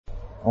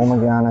Om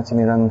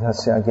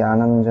Jnanatimirandhasya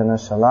Jnananjana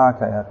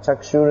Shalakaya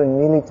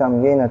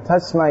Chakshurunmilitam Yena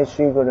Tasmai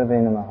Shri Gurave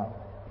Namaha.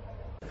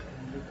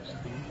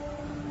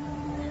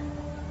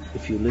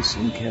 If you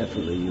listen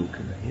carefully, you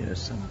can hear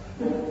some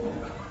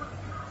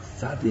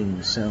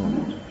thudding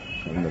sound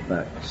from the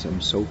back,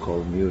 some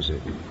so-called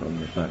music from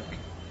the back.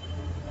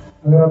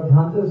 अगर आप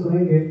ध्यान से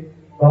सुनेंगे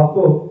तो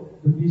आपको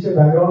पीछे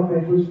background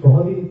में कुछ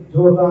बहुत ही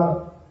जोरदार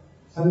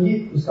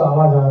संगीत उसका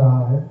आवाज आ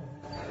रहा है.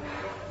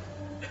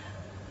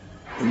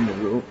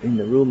 In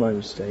the room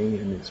I'm staying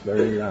in, it's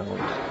very loud.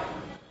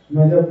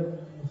 मैं जब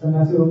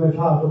सन्यासी रूम में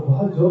था तो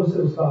बहुत जोर से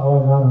उसका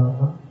आवाज आ रहा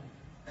था.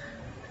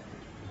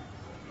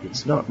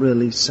 It's not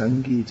really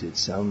sangeet, it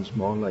sounds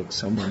more like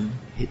someone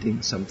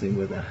hitting something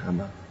with a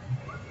hammer.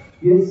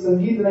 ये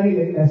संगीत नहीं,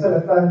 लेकिन ऐसा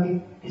लगता है कि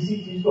किसी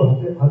चीज को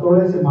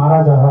हथौड़े से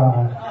मारा जा रहा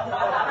है.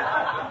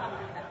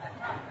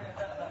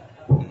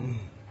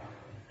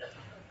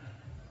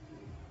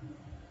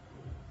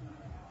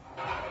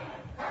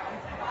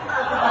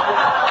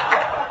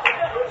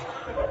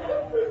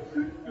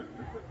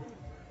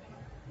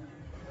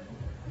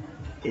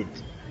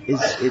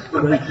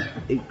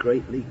 It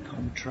greatly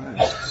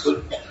contrasts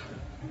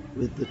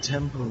with the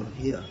temple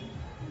here.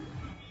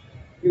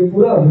 ये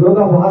पूरा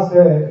विरोधाभास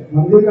है.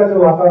 मंदिर का जो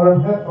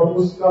वातावरण है और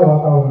उसका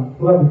वातावरण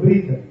पूरा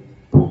विपरीत है.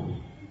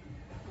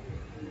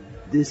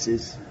 This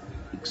is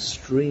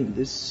extreme.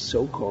 This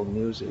so-called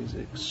music is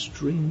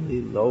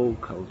extremely low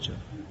culture.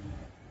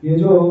 ये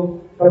जो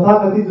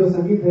तथाकथित जो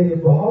संगीत है ये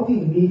बहुत ही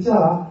नीचा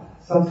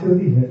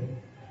संस्कृति है.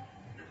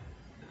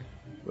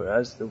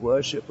 Whereas the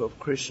worship of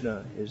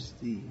Krishna is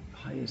the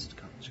highest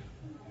culture.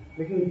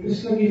 लेकिन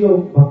कृष्ण की जो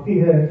भक्ति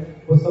है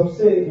वो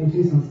सबसे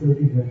ऊंची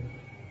संस्कृति है.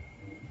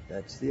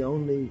 That's the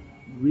only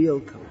real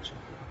culture.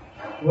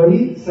 वही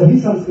सही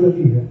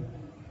संस्कृति है.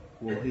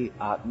 वही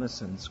आत्म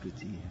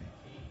संस्कृति है.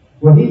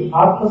 वही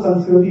आत्म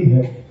संस्कृति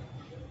है.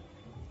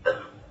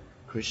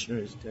 Krishna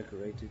is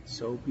decorated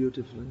so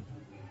beautifully.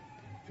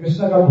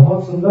 Krishna का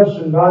बहुत सुंदर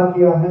श्रृंगार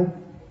किया है.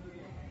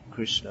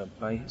 Krishna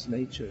by his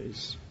nature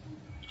is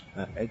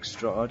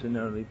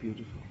extraordinarily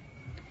beautiful.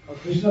 और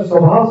कृष्ण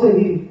स्वभाव से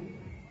ही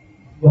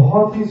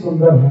बहुत ही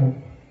सुंदर है.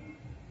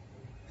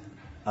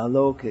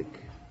 अलौकिक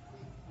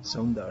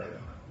सौंदर्य.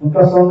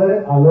 उनका सौंदर्य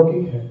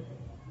अलौकिक है.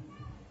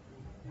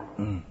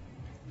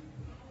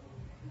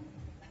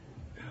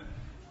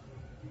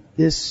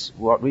 This,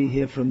 what we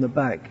hear from the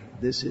back,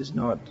 this is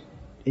not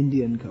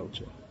Indian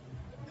culture.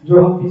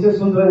 जो हम पीछे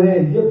सुन रहे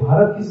हैं ये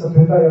भारत की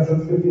सभ्यता या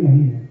संस्कृति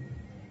नहीं है.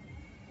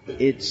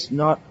 It's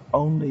not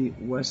only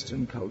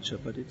Western culture,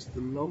 but it's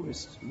the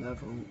lowest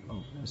level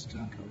of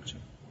Western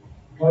culture.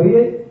 और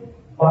ये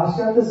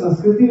पाश्चात्य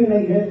संस्कृति भी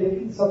नहीं है,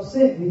 लेकिन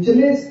सबसे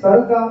निचले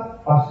स्तर का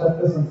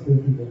पाश्चात्य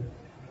संस्कृति है.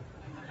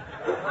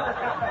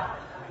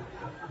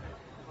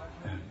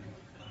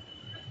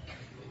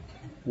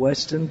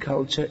 Western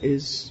culture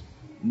is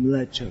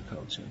Mleccha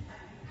culture.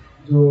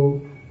 जो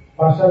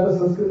पाश्चात्य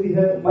संस्कृति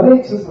है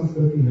मलेच्छ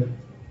संस्कृति है.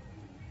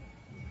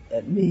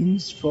 That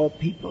means for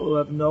people who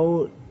have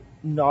no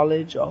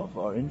knowledge of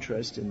or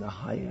interest in the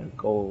higher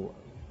goal,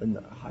 in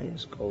the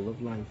highest goal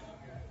of life.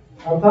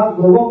 अर्थात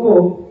लोगों को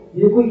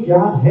ये कोई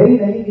ज्ञान है ही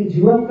नहीं कि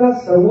जीवन का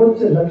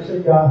सर्वोच्च लक्ष्य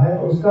क्या है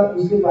और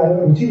उसके बारे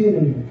में रुचि भी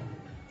नहीं है.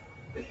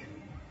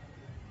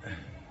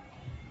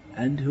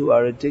 And who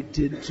are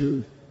addicted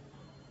to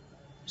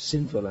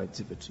sinful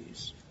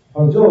activities.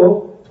 और जो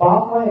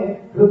पापमय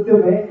कृत्य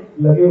में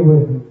लगे हुए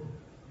हैं.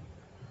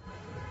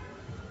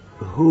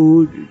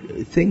 Who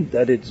think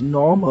that it's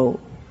normal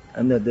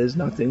and that there's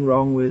nothing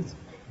wrong with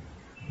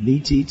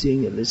meat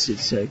eating, illicit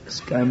sex,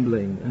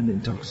 gambling and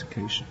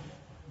intoxication.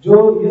 जो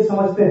ये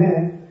समझते हैं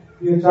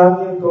ये चार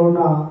नियम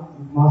तोड़ना,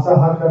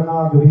 मांसाहार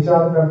करना,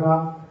 व्यभिचार करना,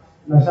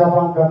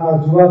 नशापान करना,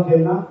 जुआ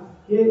खेलना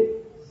ये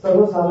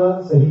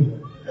सर्वसाधारण सही है.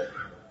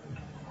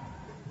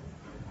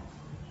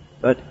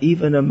 But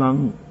even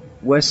among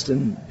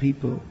Western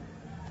people,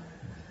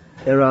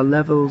 there are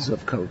levels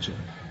of culture.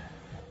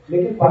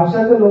 लेकिन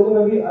पाश्चात्य लोगों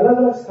में भी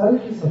अलग-अलग स्तर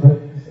की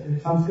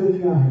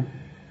संस्कृतियां हैं.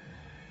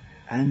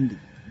 And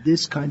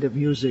this kind of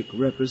music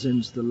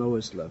represents the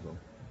lowest level.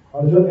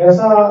 और जो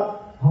ऐसा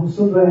हम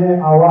सुन रहे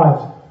हैं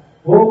आवाज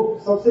वो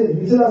सबसे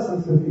निचला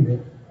संस्कृति है.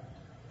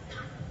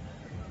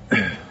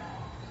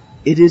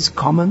 It is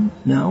common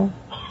now,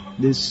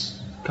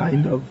 this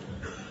kind of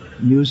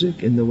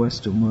music in the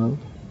Western world.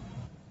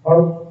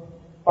 और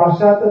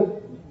पाश्चात्य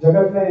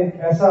जगत में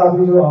ऐसा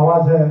अभी जो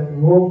आवाज है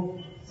वो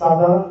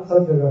साधारण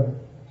सब जगह है.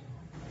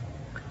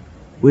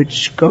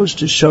 Which goes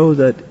to show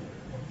that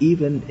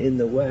even in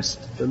the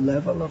West, the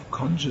level of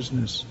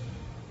consciousness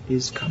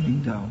is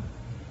coming down.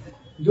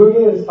 जो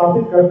ये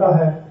स्थापित करता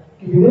है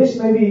कि विदेश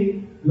में भी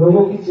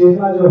लोगों की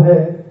चेतना जो है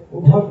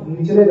वो बहुत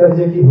निचले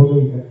दर्जे की हो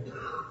गई है.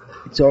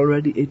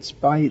 It's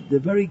by the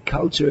very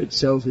culture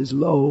itself is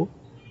low,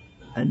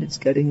 and it's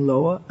getting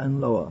lower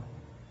and lower.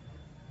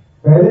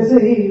 पहले से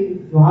ही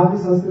वहाँ की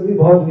संस्कृति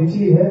बहुत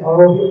निचली है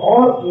और वो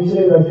और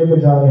निचले दर्जे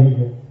पे जा रही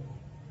है.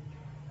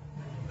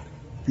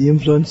 The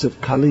influence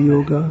of Kali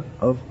Yuga,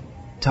 of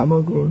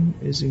Tamagun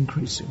is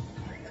increasing.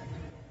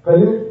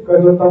 कलयुग का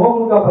जो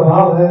तमोगुण का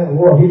प्रभाव है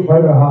वो अभी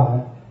बढ़ रहा है.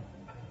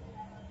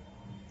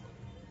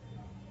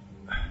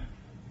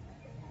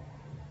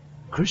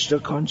 Krishna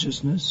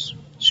consciousness.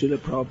 Srila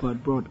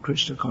Prabhupada brought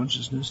Krishna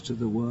consciousness to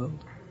the world.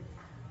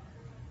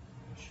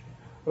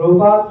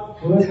 Prabhupada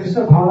पूरे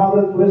कृष्ण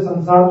भावनामृत पूरे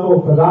संसार को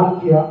प्रदान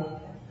किया.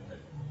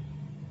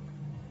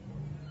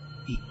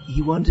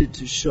 He wanted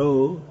to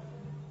show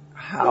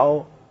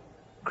how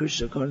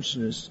Krishna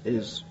consciousness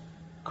is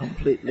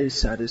completely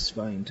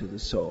satisfying to the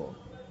soul.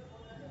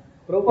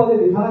 Prabhupada ये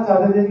दिखाना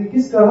चाहते थे कि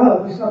किस तरह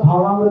कृष्ण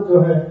भावनामृत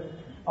जो है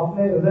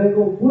अपने हृदय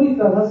को पूरी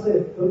तरह से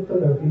तृप्त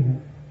करती है.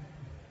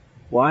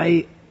 Why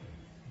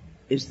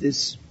is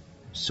this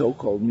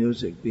so-called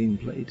music being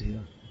played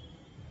here?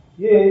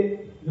 ये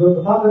जो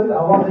तथाकथित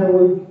आवाज है वो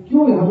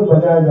क्यों यहाँ पे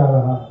बजाया जा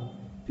रहा है?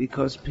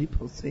 Because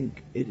people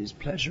think it is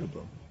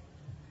pleasurable.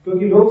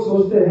 क्योंकि लोग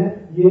सोचते हैं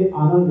ये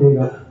आनंद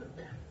देगा.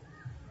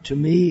 To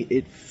me,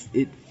 it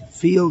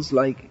feels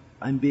like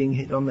I'm being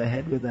hit on the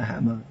head with a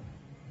hammer.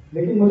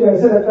 लेकिन मुझे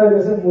ऐसे लगता है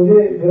जैसे मुझे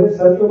मेरे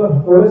सर के ऊपर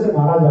हथौड़े से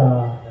मारा जा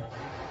रहा है.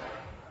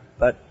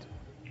 But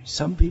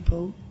some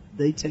people,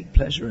 they take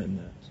pleasure in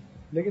that.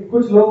 लेकिन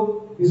कुछ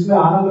लोग इसमें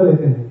आनंद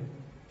लेते हैं.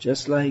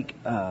 Just like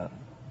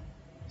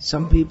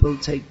some people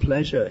take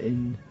pleasure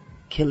in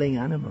killing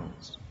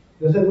animals.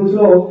 जैसे कुछ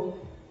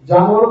लोग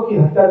जानवरों की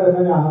हत्या करने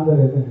में आनंद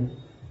लेते हैं.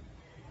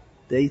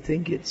 They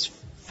think it's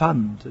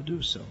fun to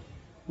do so.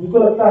 उनको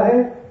लगता है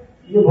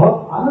ये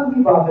बहुत आनंद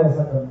की बात है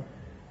ऐसा करना.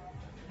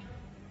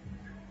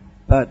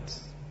 But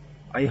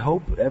I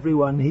hope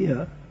everyone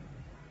here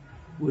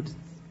would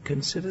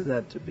consider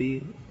that to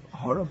be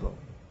horrible.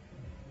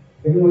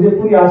 लेकिन मुझे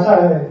पूरी आशा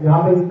है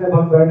यहाँ पे जितने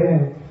भक्त बैठे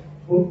हैं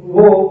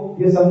वो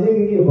ये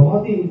समझेंगे कि ये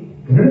बहुत ही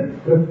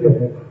घृणित कृत्य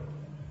है.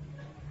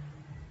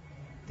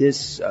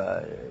 This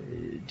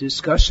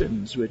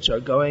discussions which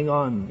are going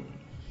on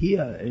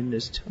here in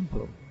this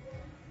temple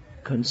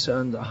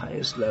concern the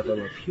highest level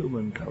of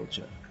human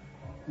culture.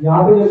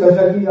 यहाँ पे जो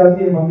चर्चा की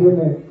जाती है मंदिर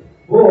में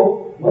वो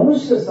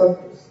मनुष्य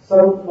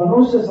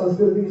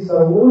संस्कृति की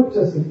सर्वोच्च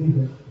स्थिति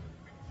है.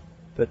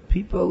 But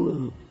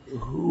people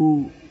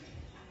who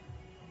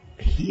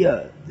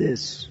hear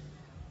this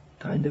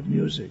kind of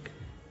music,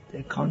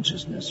 their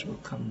consciousness will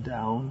come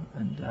down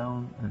and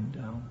down and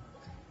down.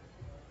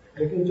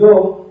 लेकिन जो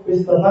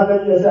इस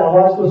तथाकथित जैसे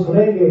आवाज को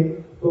सुनेंगे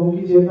तो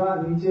उनकी चेतना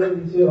नीचे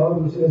नीचे और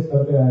दूसरे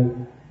स्तर पे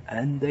आएगी.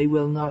 And they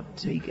will not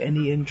take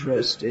any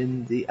interest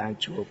in the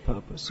actual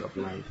purpose of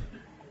life.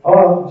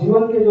 और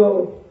जीवन के जो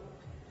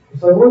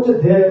सर्वोच्च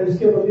ध्येय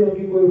उसके प्रति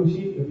उनकी कोई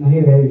रुचि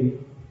नहीं रहेगी.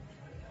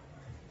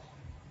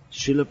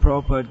 Srila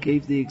Prabhupada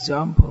gave the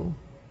example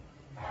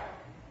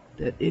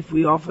that if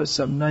we offer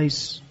some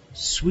nice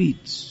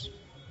sweets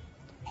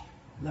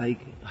like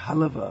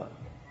halava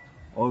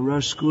or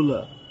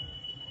rasgulla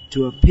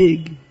to a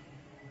pig,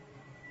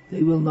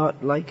 they will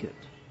not like it.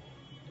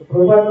 तो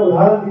प्रभुपाद ने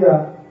उदाहरण दिया,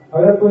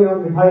 अगर कोई हम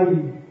मिठाई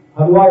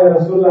हलवा या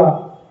रसगुल्ला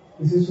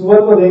किसी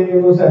सुअर को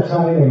देंगे तो उसे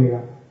अच्छा नहीं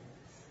लगेगा.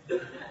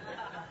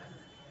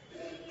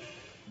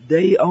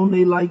 They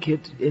only like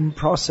it in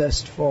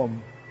processed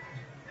form.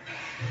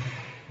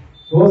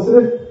 वो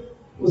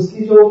सिर्फ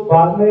उसकी जो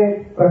बाद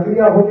में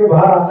प्रक्रिया होके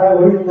बाहर आता है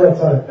वही उनको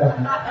अच्छा लगता है.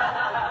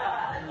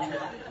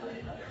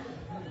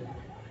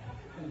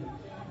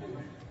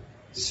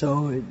 So,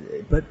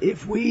 but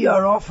if we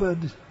are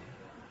offered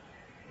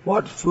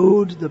what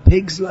food the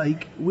pigs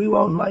like, we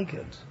won't like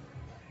it.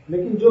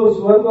 लेकिन जो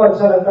सुअर को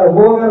अच्छा लगता है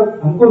वो अगर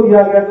हमको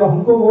दिया गया तो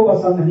हमको वो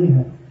पसंद नहीं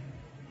है.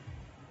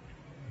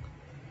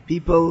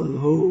 People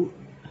who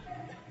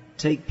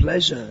take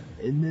pleasure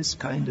in this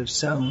kind of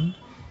sound,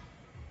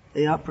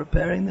 they are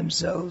preparing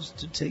themselves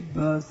to take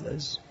birth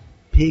as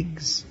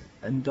pigs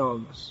and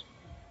dogs.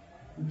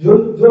 जो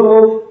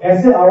लोग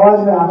ऐसे आवाज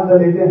में आनंद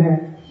लेते हैं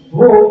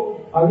वो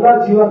अगला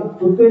जीवन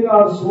कुत्ते का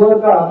और सुअर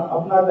का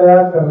अपना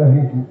तैयार कर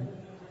रहे हैं.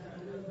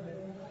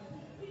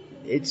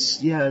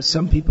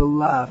 Some people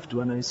laughed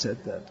when I said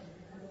that.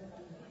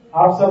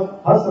 आप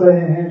सब हंस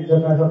रहे हैं जब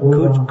मैं ऐसा बोल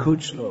रहा हूँ.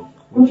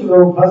 कुछ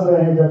लोग हंस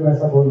रहे हैं जब मैं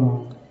ऐसा बोल रहा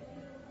हूँ.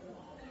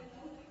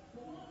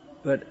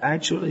 But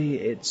actually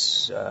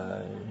it's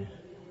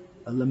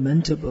a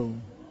lamentable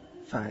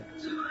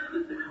fact.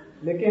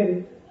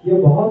 लेकिन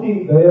ये बहुत ही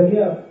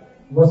दयनीय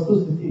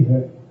वस्तुस्थिति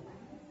है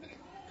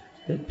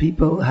that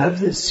people have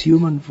this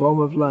human form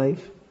of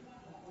life,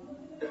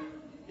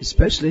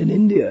 especially in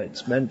India.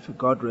 It's meant for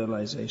God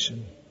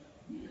realization.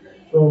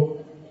 तो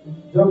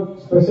जब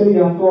स्पेशली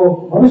हमको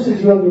मनुष्य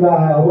जीवन मिला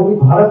है और वो भी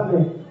भारत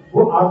में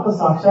वो आत्म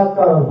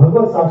साक्षात्कार और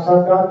भगवत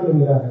साक्षात्कार के लिए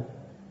मिला है.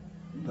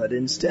 But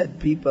instead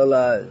people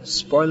are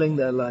spoiling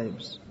their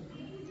lives.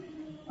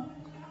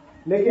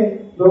 लेकिन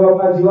लोग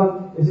अपना जीवन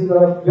इसी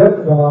तरह व्यर्थ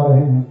गंवा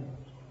रहे हैं.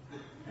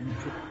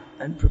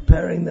 And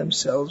preparing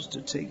themselves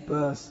to take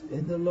birth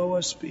in the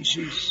lower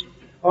species.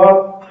 और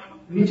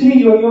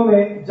निचली योनियों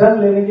में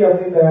जन्म लेने की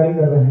अपनी तैयारी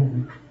कर रहे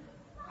हैं.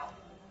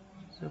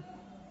 So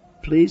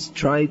please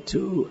try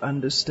to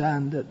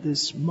understand that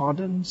this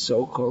modern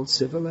so-called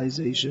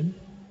civilization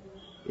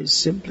is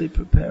simply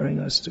preparing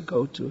us to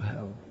go to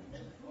hell.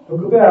 तो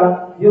कृपया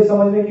ये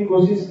समझने की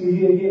कोशिश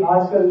कीजिए कि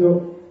आजकल जो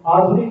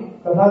आधुनिक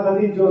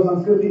तथाकथित जो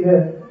संस्कृति है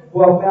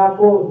वो अपने आप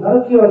को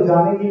नरक की ओर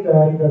जाने की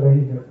तैयारी कर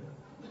रही है.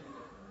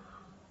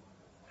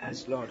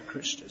 As Lord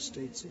Krishna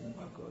states in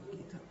Bhagavad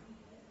Gita.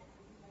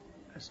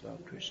 As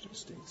Lord Krishna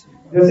states in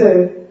Bhagavad जैसे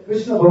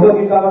कृष्ण भगवद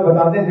गीता में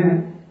बताते हैं,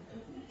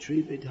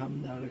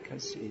 Trividham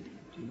Narakasya.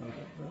 Do you know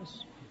that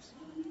verse?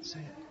 Say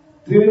it.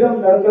 त्रिविधम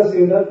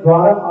नरकस्येद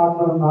Dwaram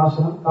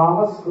आत्मनाशनम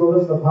कामस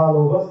क्रोधस तथा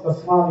लोभस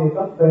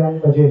तस्मादेकम त्रयं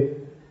त्यजेत्.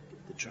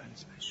 The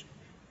translation.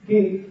 कि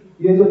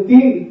ये जो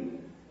तीन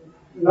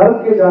नरक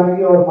के जाने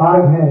के और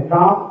मार्ग हैं,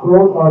 काम,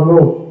 क्रोध और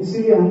लोभ,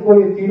 इसीलिए हमको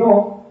ये तीनों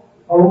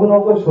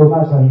अवगुणों को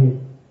छोड़ना चाहिए.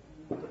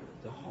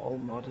 The whole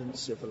modern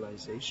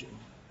civilization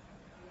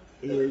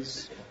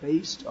is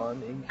based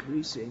on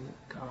increasing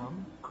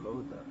काम,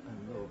 क्रोध and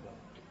lobha.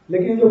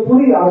 लेकिन जो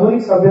पूरी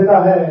आधुनिक सभ्यता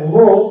है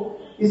वो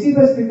इसी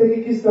पर स्थित है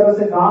कि किस तरह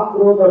से काम,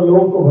 क्रोध और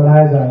लोभ को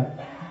बढ़ाया जाए.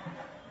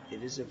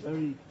 It is a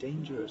very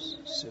dangerous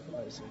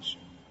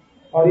civilization.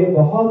 और ये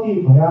बहुत ही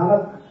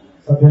भयानक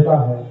सभ्यता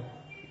है.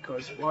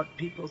 Because what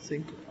people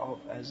think of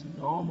as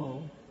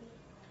normal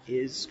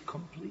is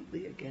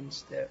completely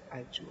against their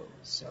actual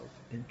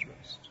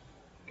self-interest.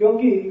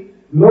 क्योंकि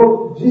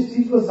लोग जिस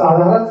चीज को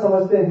साधारण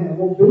समझते हैं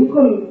वो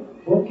बिल्कुल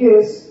उनके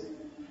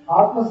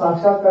आत्म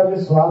साक्षात्कार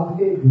के स्वार्थ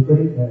के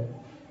विपरीत है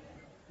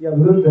या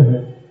विरुद्ध है.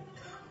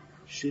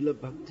 Srila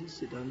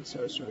Bhaktisiddhanta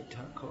Saraswati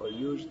Thakur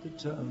used the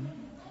term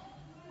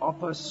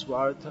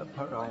apaswartha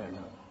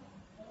parayana.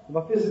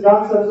 भक्ति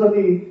सिद्धांत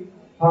सरस्वती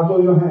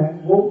ठाकुर जो हैं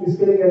वो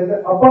इसके लिए कहते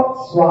हैं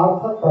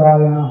अपस्वार्थ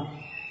परायण.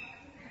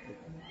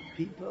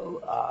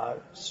 People are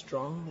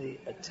strongly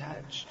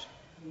attached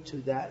to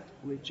that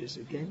which is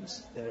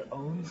against their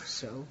own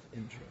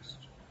self-interest.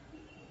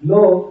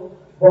 लोग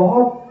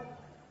बहुत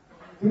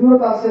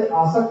तीव्रता से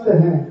आसक्त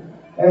हैं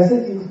ऐसे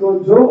चीज को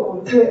जो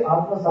उनके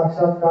आत्म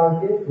साक्षात्कार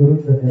के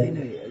विरुद्ध है.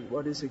 नहीं,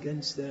 what is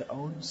against their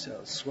own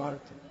self,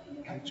 swartha,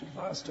 actually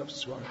vast of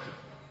swartha.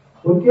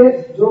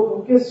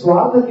 उनके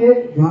स्वार्थ के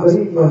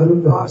विपरीत या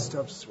विरुद्ध है. Vast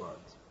of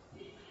swartha,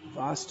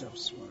 vast of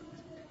swartha,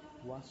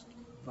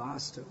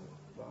 vast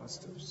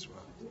of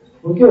swartha.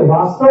 उनके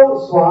वास्तव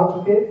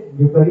स्वार्थ के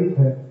विपरीत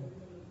है.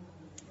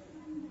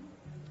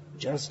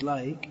 Just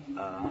like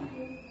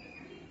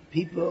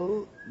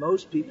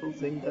most people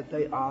think that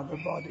they are the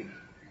body.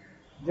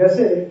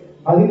 जैसे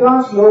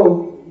अधिकांश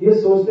लोग ये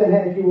सोचते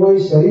हैं कि वो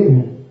इस शरीर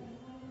है.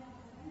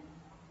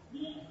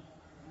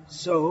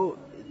 So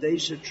they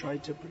should try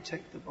to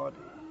protect the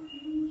body.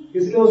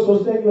 इसलिए वो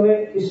सोचते हैं कि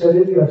उन्हें इस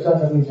शरीर की रक्षा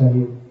करनी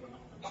चाहिए.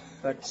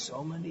 But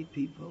so many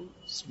people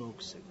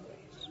smoke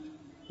cigarettes.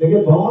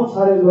 लेकिन बहुत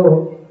सारे लोग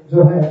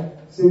जो हैं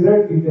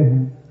सिगरेट पीते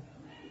हैं.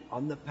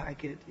 On the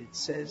packet it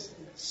says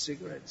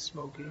cigarette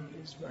smoking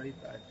is very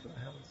bad for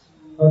health.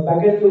 और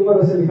पैकेट के ऊपर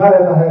ऐसे लिखा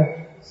रहता है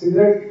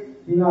सिगरेट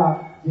पीना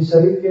ये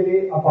शरीर के लिए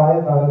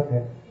अपायकारक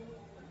है.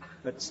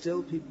 But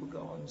still people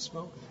go on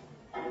smoking.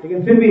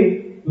 लेकिन फिर भी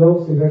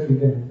लोग सिगरेट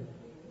पीते हैं.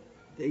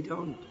 They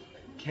don't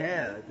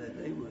care that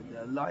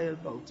they're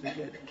liable to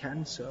get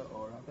cancer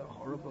or other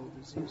horrible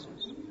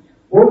diseases.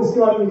 वो इसके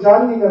बारे में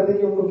विचार नहीं करते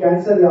कि उनको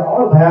कैंसर या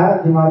और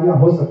भयानक बीमारियां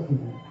हो सकती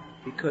हैं.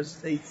 Because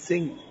they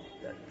think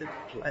that the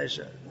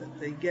pleasure that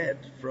they get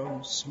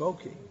from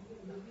smoking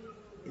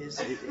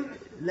is,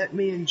 let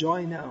me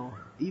enjoy now,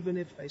 even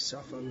if I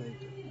suffer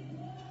later.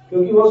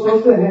 क्योंकि वो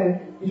सोचते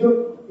हैं कि जो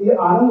ये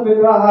आनंद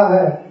मिल रहा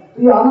है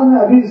तो ये आनंद मैं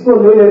अभी इसको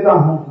ले लेता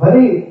हूँ,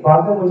 भले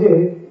बाद में मुझे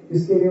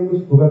इसके लिए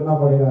कुछ भुगतना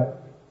पड़ेगा.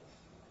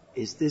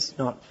 Is this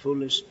not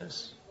foolishness?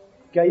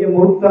 क्या ये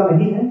मूर्खता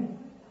नहीं है?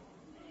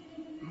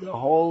 The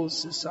whole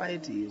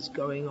society is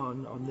going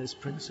on this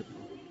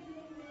principle.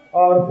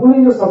 और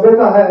पूरी जो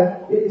सभ्यता है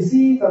ये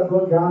इसी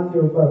तत्व ज्ञान के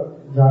ऊपर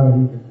जा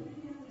रही है.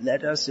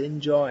 Let us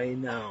enjoy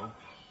now.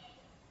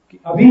 कि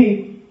अभी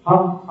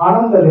हम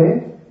आनंद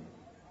लें.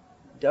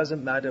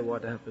 Doesn't matter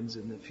what happens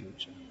in the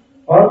future.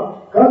 और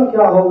कल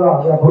क्या होगा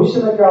या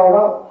भविष्य में क्या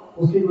होगा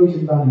उसकी कोई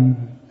चिंता नहीं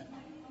है.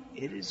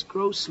 It is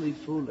grossly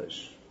foolish.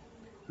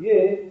 ये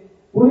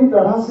पूरी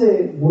तरह से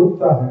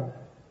मूर्खता है.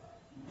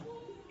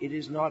 It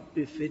is not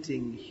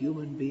befitting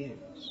human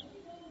beings.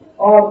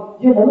 और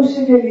ये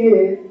मनुष्य के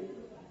लिए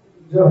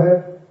जो है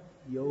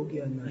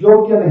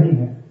योग्य नहीं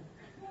है.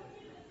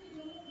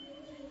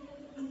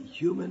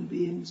 Human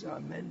beings are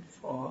meant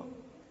for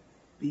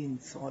being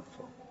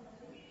thoughtful.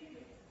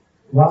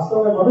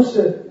 वास्तव में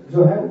मनुष्य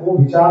जो है वो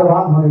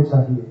विचारवान होने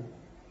चाहिए.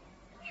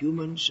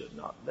 Humans should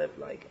not live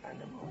like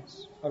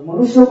animals. और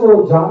मनुष्य को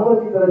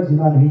जानवर की तरह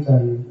जीना नहीं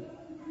चाहिए.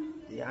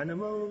 The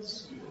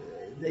animals,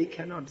 they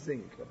cannot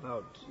think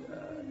about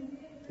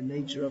the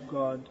nature of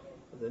God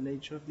or the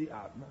nature of the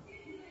Atma.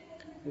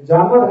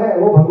 जानवर है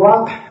वो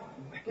भगवान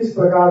किस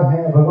प्रकार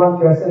है, भगवान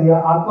कैसे है या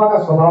आत्मा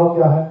का स्वभाव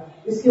क्या है,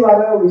 इसके बारे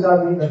में वो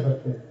विचार नहीं कर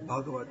सकते.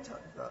 भगवत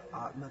तत्व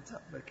आत्म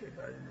तत्व के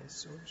बारे में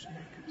सोच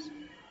नहीं कर सकते.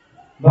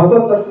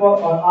 भगवत तत्व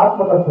और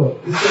आत्म तत्व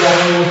इसके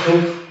बारे में वो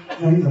सोच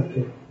नहीं सकते.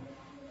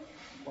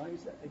 Why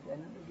is that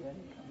again and again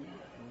coming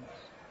at once?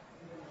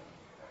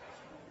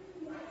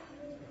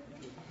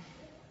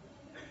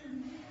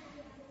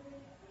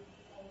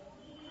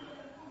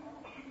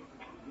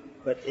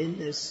 But in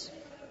this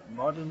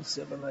modern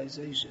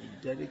civilization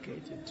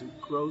dedicated to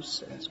gross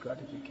sense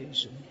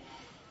gratification,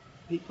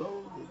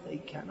 people, they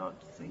cannot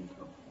think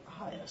of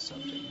higher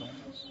subject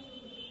matters.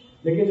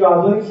 लेकिन जो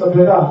आधुनिक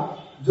सभ्यता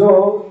जो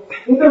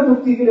इंद्र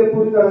तृप्ति के लिए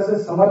पूरी तरह से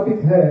समर्पित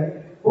है,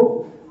 वो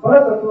पर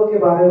तत्व के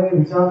बारे में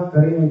विचार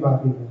कर ही नहीं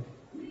पाती है।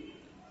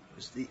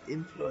 The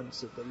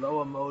influence of the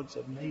lower modes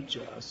of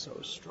nature are so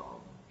strong.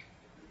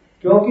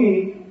 क्योंकि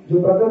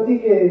जो प्रकृति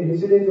के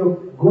निचले जो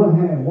गुण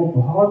हैं, वो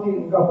बहुत ही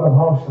उनका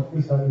प्रभाव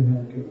शक्तिशाली है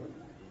उनके ऊपर।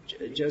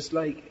 Just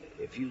like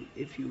if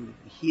you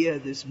hear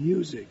this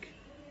music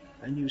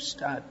and you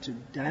start to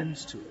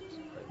dance to it,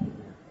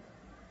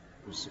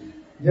 you see.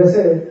 जैसे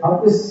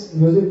आप इस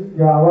म्यूजिक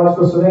या आवाज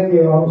को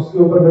सुनेंगे और उसके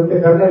ऊपर नृत्य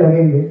करने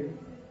लगेंगे,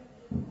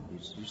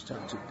 you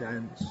start to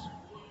dance,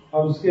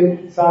 और उसके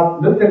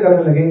साथ नृत्य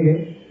करने लगेंगे,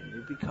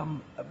 you become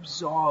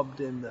absorbed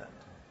in that.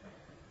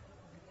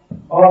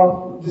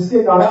 और जिसके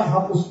कारण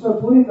हम उसमें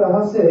पूरी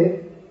तरह से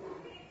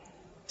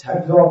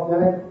एब्जॉर्ब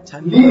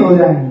यानी लीन हो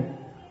जाएंगे।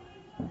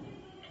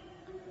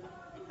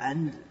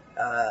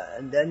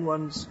 And then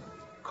one's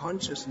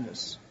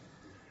consciousness,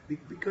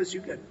 because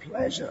you get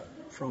pleasure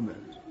from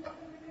it,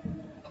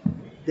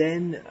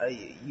 then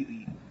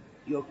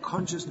your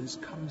consciousness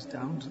comes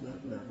down to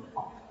that level.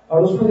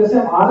 और उसमें जैसे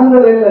हम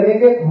आनंद लेने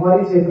लगेंगे,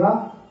 हमारी चेतना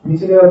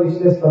निचले और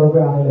निचले स्तरों पे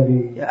आने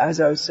लगेगी। Yeah, as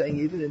I was saying,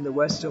 even in the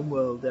Western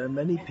world, there are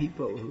many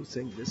people who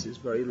think this is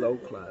very low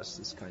class,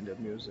 this kind of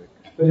music.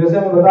 तो जैसे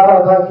मैं बता रहा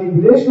था कि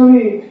विदेश में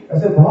भी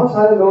ऐसे बहुत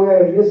सारे लोग हैं,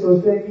 ये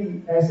सोचते हैं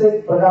कि ऐसे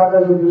प्रकार का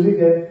जो म्यूजिक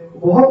है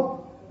बहुत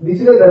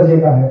निचले दर्जे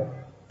का है।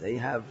 They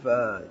have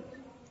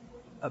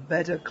a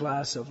better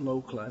class of low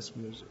class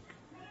music.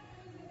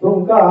 तो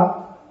उनका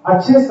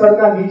अच्छे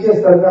स्तर का नीचे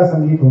स्तर का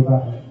संगीत होता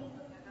है।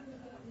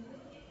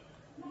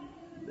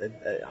 A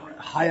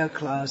higher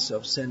class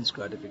of sense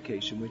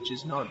gratification, which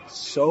is not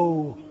so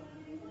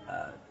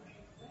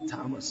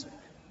tamasic.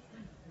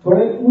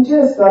 थोड़े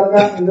ऊंचे स्तर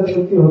का इंद्र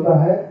तृप्ति होता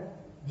है,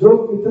 जो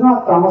इतना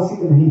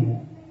तामसिक नहीं है।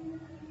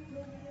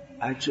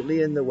 Actually,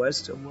 in the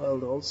Western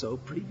world also,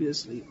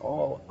 previously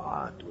all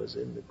art was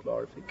in the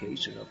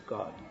glorification of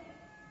God.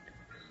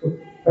 तो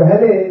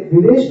पहले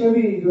विदेश में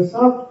भी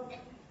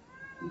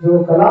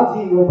जो कला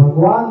थी, वो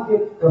भगवान के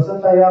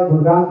प्रसन्नता या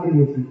गुणगान के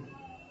लिए थी।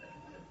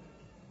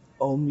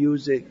 All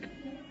music,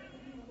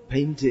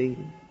 painting,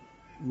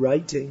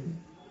 writing,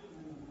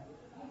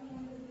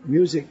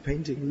 music,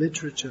 painting,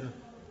 literature,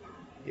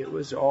 it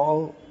was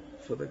all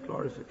for the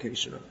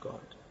glorification of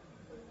God.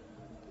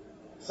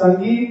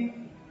 संगीत,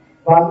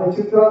 बाद में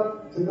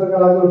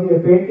चित्रकला जो होती है,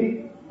 पेंटिंग,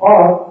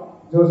 और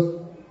जो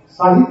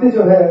साहित्य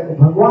जो है वो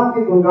भगवान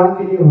के गुणगान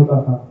के लिए होता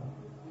था।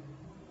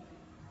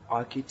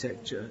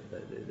 Architecture,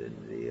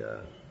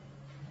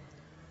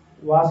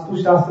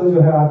 वास्तुशास्त्र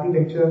जो है,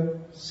 आर्किटेक्चर,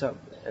 सब,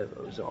 it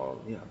was all,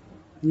 yeah.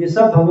 ये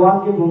सब भगवान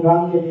के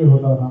गुणगान के लिए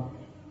होता था।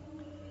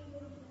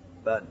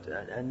 But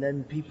and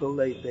then people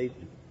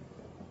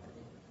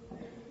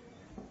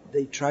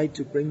they tried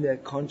to bring their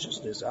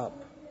consciousness up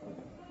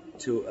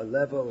to a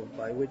level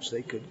by which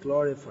they could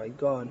glorify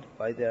God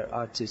by their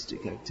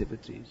artistic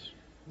activities.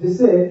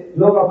 जिससे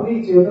लोग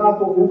अपनी चेतना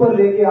को ऊपर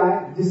लेके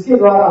आए, जिसके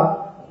द्वारा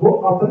वो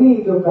अपनी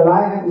जो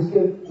कलाएं हैं उसके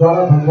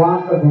द्वारा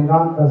भगवान का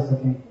गुणगान कर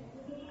सकें।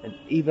 And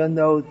even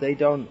though they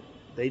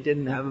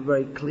didn't have a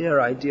very clear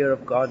idea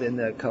of God in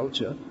their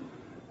culture,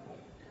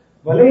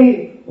 भले ही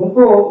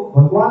उनको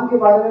भगवान के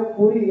बारे में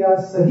पूरी या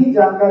सही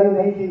जानकारी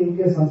नहीं थी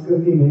उनके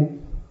संस्कृति में,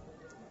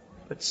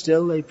 but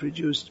still they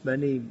produced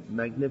many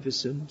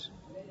magnificent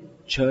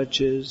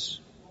churches,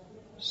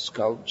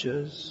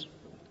 sculptures,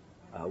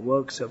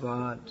 works of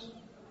art,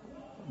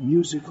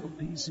 musical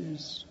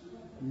pieces,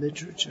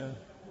 literature.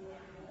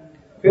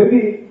 फिर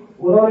भी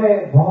उन्होंने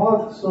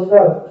बहुत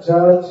सुंदर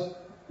चर्च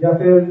या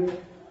फिर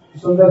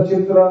सुंदर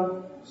चित्र,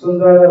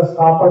 सुंदर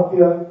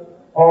स्थापत्य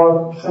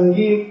और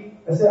संगीत,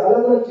 ऐसे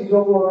अलग अलग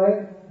चीजों को उन्होंने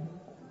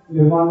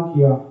निर्माण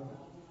किया।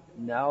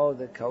 Now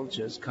the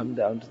culture has come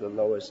down to the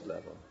lowest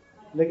level.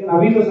 लेकिन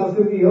अभी जो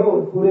संस्कृति है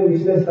वो पूरे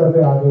निचले स्तर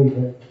पे आ गई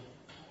है।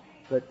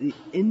 But the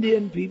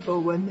Indian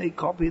people, when they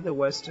copy the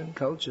Western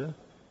culture,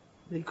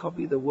 they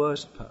copy the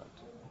worst part.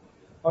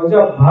 और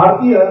जब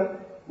भारतीय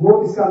वो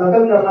इसका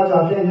नकल करना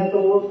चाहते हैं,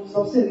 तो वो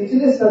सबसे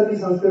निचले स्तर की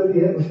संस्कृति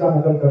है उसका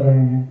नकल कर रहे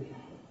हैं।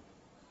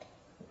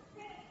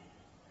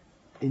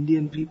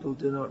 Indian people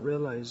do not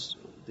realize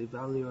the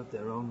value of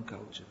their own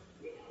culture.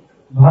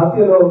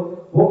 भारतीय लोग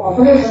वो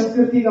अपने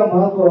संस्कृति का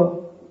महत्व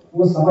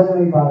वो समझ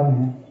नहीं पा रहे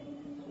हैं।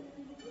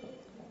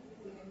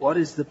 What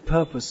is the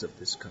purpose of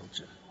this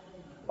culture?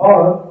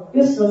 और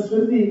इस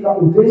संस्कृति का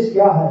उद्देश्य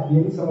क्या है,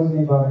 ये भी समझ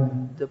नहीं पा रहे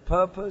हैं। The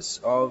purpose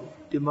of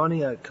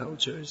demoniac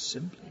culture is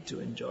simply to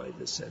enjoy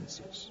the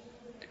senses.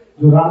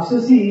 जो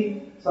राक्षसी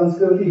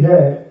संस्कृति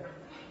है,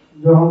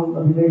 जो हम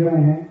अभी देख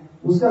रहे हैं,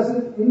 उसका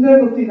सिर्फ इंद्रिय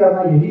तृप्ति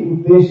करना यही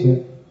उद्देश्य है,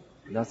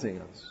 nothing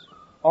else.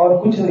 और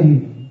कुछ नहीं।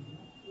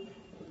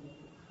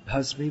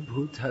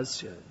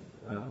 Bhasmibhutasya,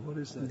 what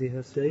is that?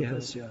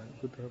 Dehasya.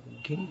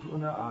 Kim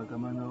puna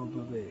agamano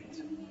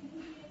bhavet.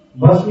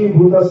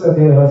 भस्मीभूतस्य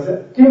देहस्य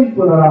किम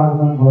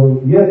पुनरागमन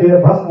भवेत्। यह देह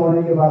भस्म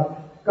होने के बाद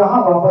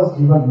कहाँ वापस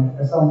जीवन है,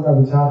 ऐसा उनका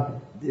विचार है।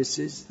 This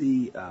is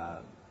the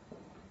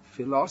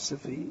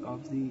philosophy of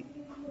the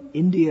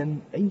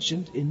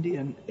ancient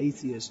Indian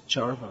atheist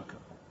Charvaka.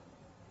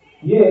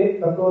 ये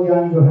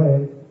तत्वज्ञान जो है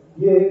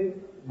ये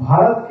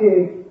भारत के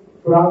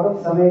पुरातन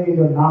समय के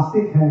जो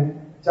नास्तिक हैं,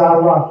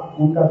 चार्वाक,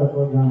 उनका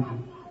तत्वज्ञान है.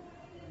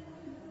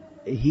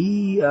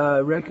 He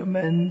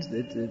recommends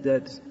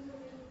that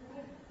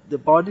the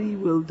body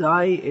will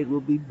die, it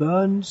will be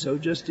burned, so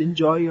just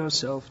enjoy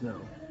yourself now.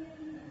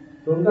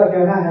 तो उनका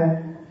कहना है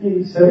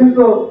कि शरीर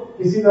तो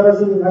किसी तरह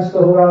से भी नष्ट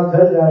होगा,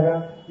 जल जाएगा,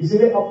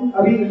 इसलिए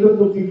अभी इंद्र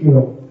तृप्ति की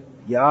हो.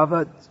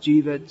 Yavat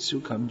jivet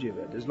sukham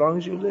jivet. As long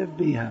as you live,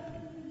 be happy.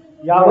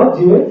 यावत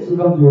जीवे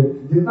सुखम जीवे.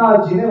 जितना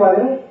आप जीने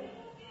वाले हैं,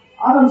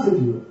 आनंद से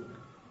जियो.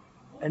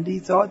 And he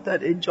thought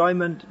that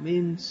enjoyment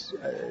means,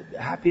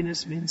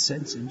 happiness means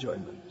sense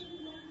enjoyment.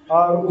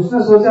 और उसने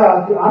सोचा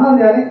कि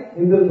आनंद यानी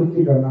इंद्र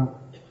तृप्ति करना.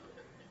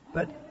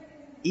 But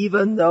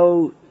even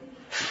though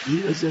he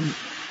was in...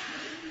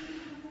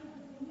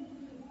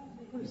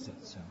 What is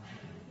that sound?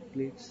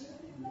 Please.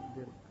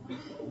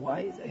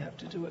 Why they have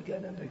to do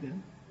again and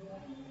again?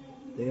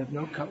 They have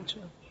no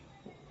culture.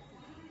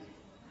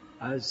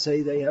 I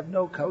say they have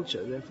no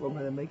culture, therefore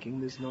they're making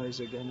this noise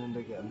again and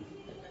again.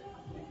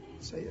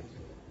 Say it.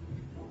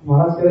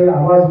 महाराज कह रहे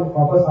आवाज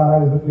वापस आ रहा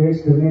है, plates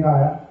गिरने का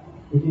आया,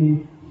 क्योंकि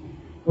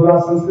पूरा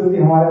संस्कृति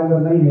हमारे अंदर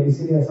नहीं है,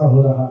 इसीलिए ऐसा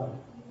हो रहा है.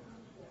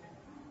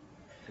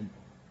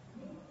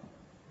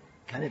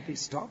 Can it be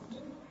stopped?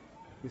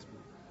 Yes,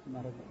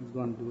 Maharaj is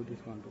going to do it.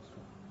 He's going to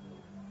stop.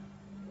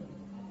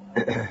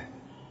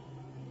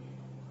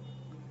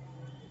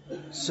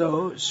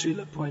 So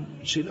Srila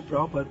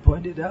Prabhupada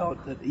pointed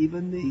out that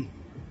even the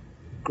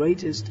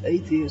greatest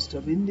atheist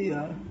of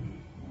India,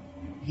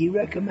 he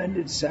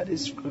recommended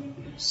sense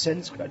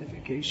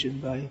gratification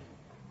by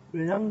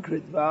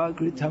Rinangritva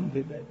Gritam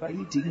Pibe, by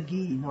eating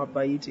ghee, not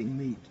by eating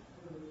meat.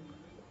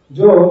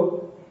 जो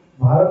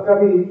भारत का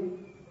भी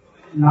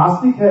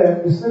नास्तिक है,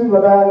 उसने भी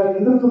बताया अगर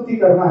इंद्र तृप्ति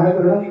करना है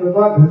तो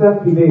ऋणकृत्वा घृतम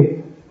पीबे,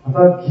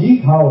 अर्थात घी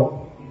खाओ,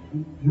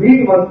 मीट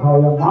मत खाओ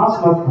या मांस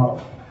मत खाओ.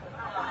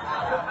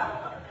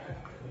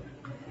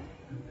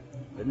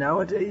 But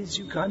nowadays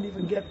you can't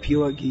even get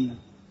pure ghee.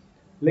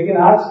 लेकिन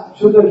आज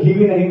शुद्ध घी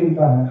भी नहीं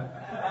मिलता है.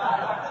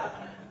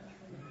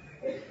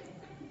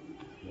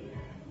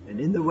 And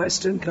in the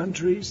Western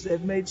countries,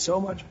 they've made so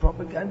much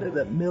propaganda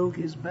that milk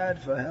is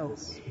bad for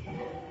health.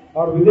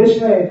 और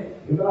विदेश में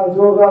इतना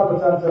जोरदार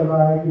प्रचार चल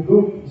रहा है कि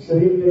दूध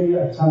शरीर के लिए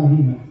अच्छा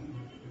नहीं है.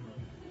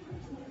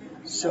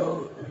 So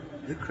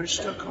the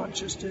Krishna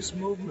consciousness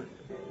movement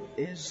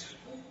is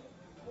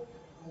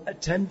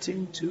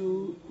attempting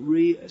to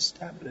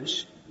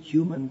re-establish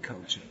human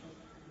culture.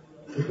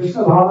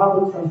 Krishna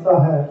भावनात्मक संस्था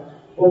है,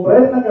 वो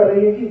प्रयत्न कर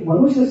रही है कि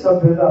मनुष्य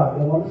सभ्यता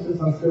या मनुष्य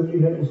संस्कृति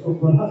है उसको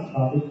पुनः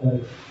स्थापित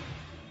करे.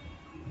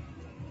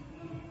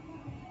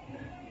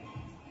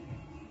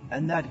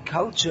 And that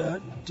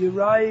culture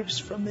derives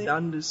from the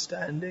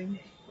understanding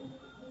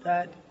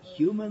that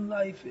human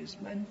life is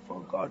meant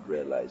for God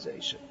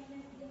realization.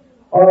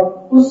 और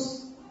उस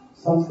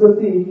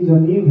संस्कृति की जो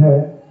नींव है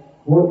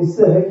वो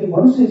इससे है कि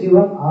मनुष्य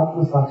जीवन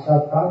आत्म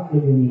साक्षात्कार के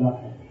लिए मिला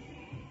है.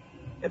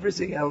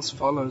 Everything else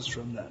follows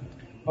from that.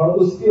 और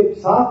उसके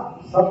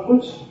साथ सब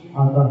कुछ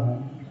आता है.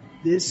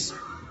 This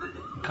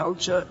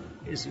culture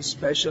is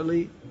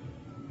especially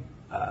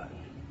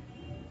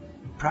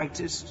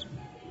practiced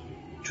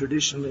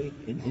traditionally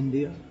in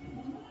India.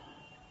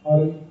 और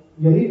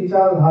यही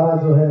विचारधारा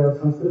जो है और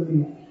संस्कृति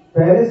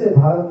पहले से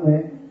भारत में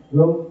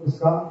लोग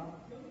उसका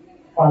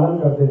पालन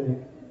करते थे.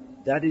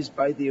 That is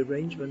by the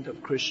arrangement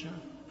of Krishna.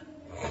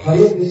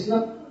 हरे कृष्ण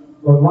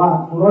भगवान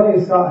उन्होंने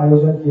इसका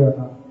आयोजन किया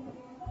था.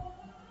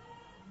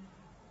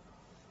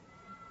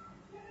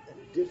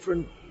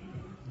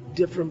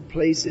 Different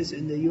places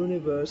in the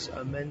universe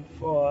are meant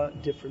for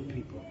different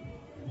people.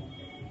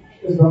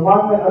 इस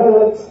ब्रह्मांड में अलग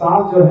अलग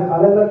स्थान जो है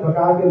अलग अलग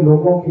प्रकार के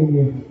लोगों के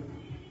लिए है.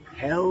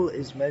 Hell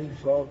is meant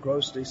for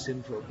grossly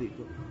sinful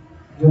people.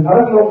 जो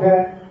नरक लोग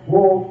हैं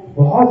वो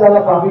बहुत ज्यादा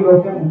पापी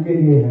लोग हैं, उनके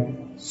लिए है.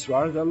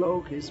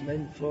 Swargalok is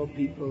meant for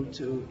people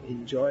to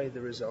enjoy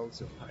the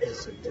results of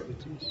pious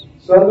activities.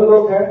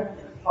 स्वर्गलोक है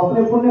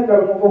अपने पुण्य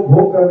कर्मों को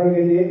भोग करने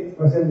के लिए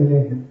वैसे मिले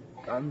हैं.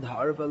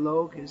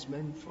 Gandharvalok is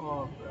meant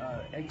for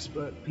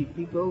expert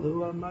people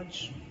who are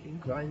much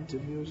inclined to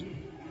music,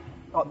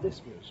 not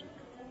this music.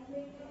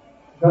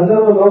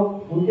 गंधर्व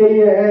लोग उनके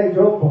लिए है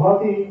जो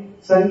बहुत ही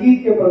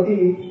संगीत के प्रति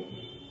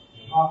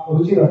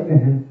रुचि रखते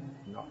हैं.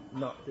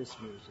 Not this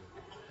music.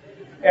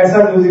 ऐसा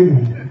म्यूजिक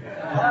नहीं.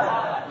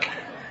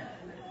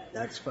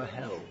 That's for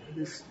hell.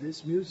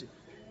 This music.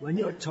 When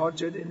you're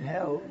tortured in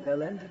hell,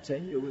 they'll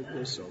entertain you with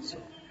this also.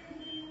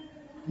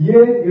 ये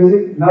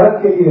म्यूजिक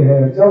नरक के लिए है.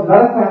 जब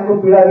नरक में हमको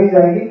पीड़ा दी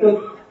जाएगी तो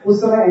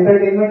उस समय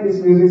एंटरटेनमेंट इस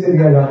म्यूजिक से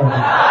दिया जाता है.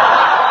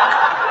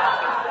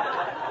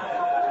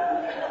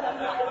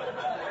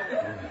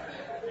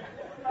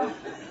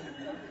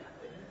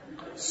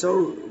 So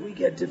we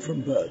get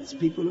different births.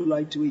 People who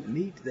like to eat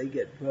meat, they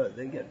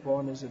get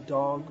born as a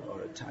dog or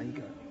a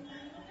tiger.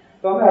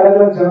 तो हमें अलग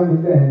अलग जन्म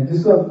मिलते हैं.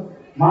 जिसको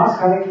मांस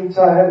खाने की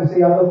इच्छा है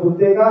उसे या तो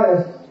कुत्ते का या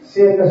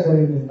शेर का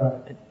शरीर मिलता है.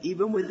 And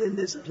even within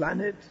this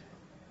planet,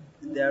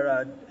 there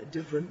are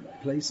different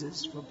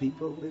places for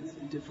people with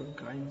different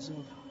kinds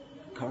of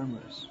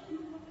karmas.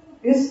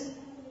 इस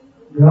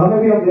ग्रह में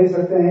भी हम देख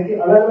सकते हैं कि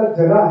अलग अलग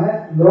जगह हैं,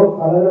 लोग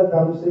अलग अलग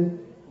धर्म से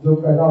जो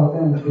पैदा होते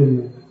हैं उनके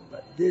लिए।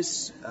 But this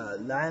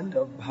land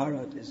of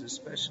Bharat is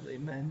especially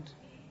meant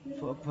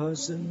for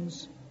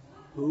persons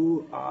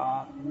who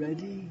are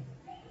ready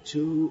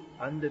to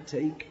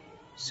undertake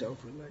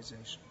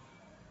self-realization.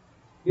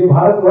 ये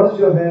भारतवर्ष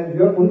जो है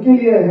ये उनके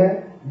लिए है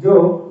जो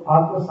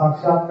आत्म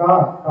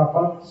साक्षात्कार का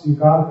पथ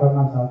स्वीकार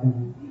करना चाहते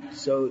हैं।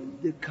 So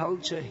the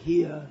culture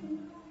here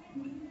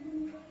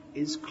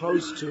is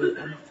close to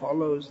and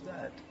follows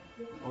that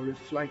or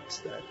reflects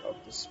that of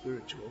the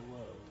spiritual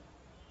world.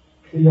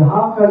 तो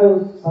यहाँ का जो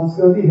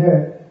संस्कृति है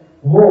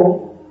वो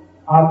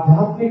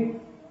आध्यात्मिक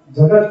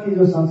जगत की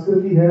जो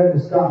संस्कृति है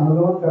उसका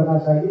अनुगमन करना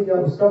चाहिए या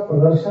उसका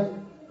प्रदर्शन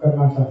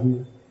करना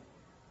चाहिए।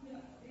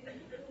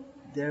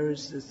 There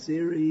is the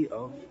theory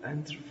of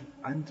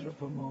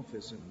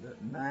anthropomorphism, that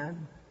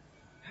man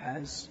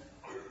has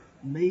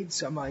made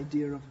some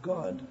idea of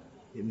God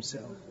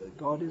himself, that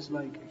God is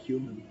like a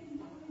human.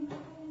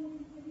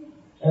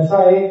 ऐसा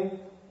एक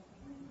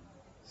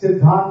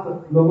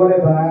सिद्धांत लोगों ने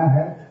बनाया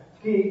है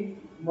कि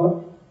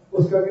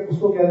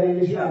उसको कहते हैं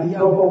इंग्लिश में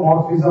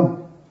anthropomorphism.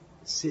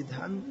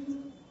 Siddhant,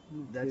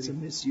 that's a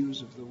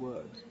misuse of the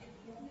word.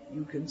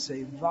 You can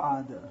say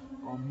vada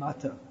or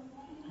mata.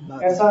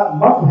 ऐसा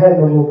मत है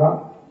लोगों का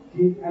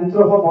कि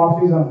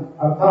एंथ्रोपोमॉर्फिज्म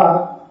अर्थात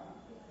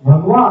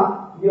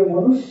भगवान ये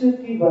मनुष्य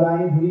की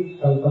बनाई हुई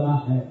कल्पना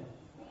है।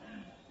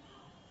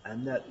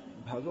 And that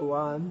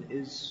Bhagavan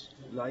is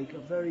like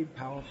a very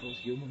powerful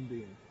human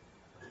being.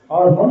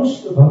 और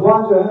मनुष्य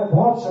भगवान जो है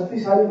बहुत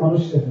शक्तिशाली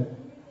मनुष्य है।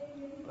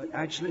 But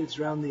actually it's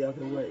round the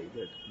other way,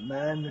 that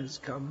man has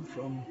come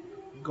from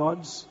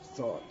God's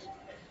thought.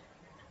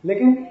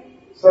 लेकिन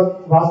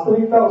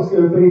वास्तविकता उसके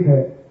विपरीत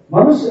है,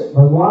 मनुष्य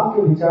भगवान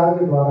के विचार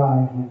के द्वारा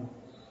आए हैं,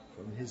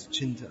 from his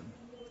chintan.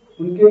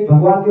 उनके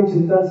भगवान के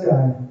चिंतन से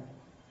आए हैं।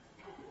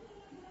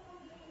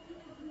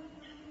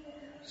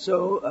 So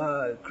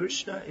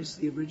Krishna is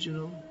the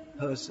original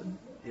person,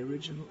 the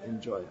original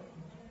enjoyer.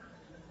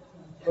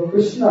 तो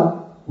कृष्ण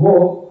वो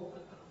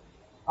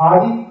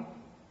आदि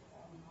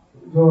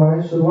जो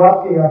है शुरुआत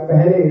के या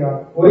पहले या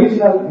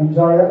ओरिजिनल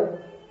एंजॉयर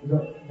जो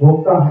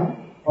भोक्ता हैं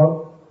और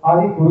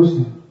आदि पुरुष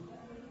हैं।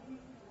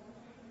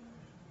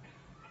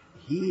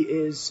 He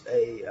is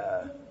a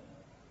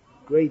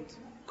great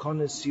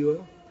connoisseur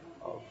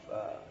of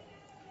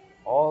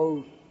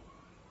all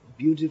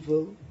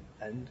beautiful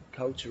and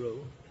cultural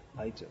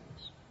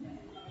items.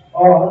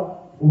 और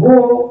वो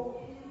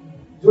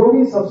जो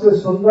भी सबसे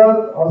सुंदर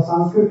और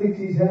सांस्कृतिक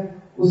चीज है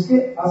उसके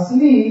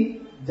असली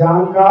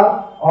जानकार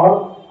और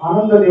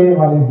आनंद लेने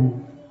वाले हैं।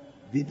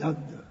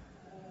 Vidagdha.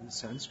 The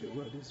Sanskrit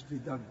word is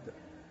vidagdha.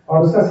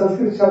 और उसका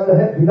संस्कृत शब्द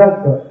है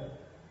Vidagdha.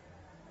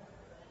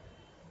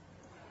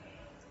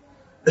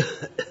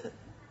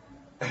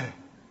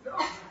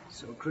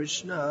 So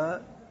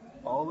Krishna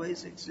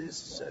always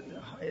exists at the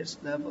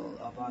highest level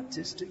of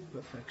artistic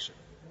perfection.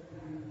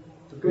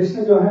 तो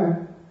कृष्ण जो है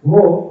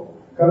वो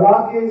कला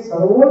के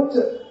सर्वोच्च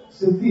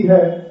सिद्धि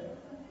है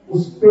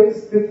उस पे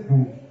स्थित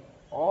हैं।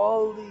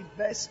 All the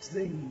best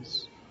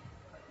things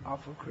are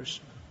for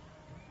Krishna.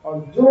 और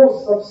जो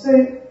सबसे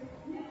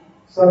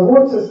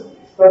सर्वोच्च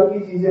स्तर की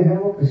चीजें हैं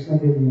वो कृष्ण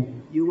के लिए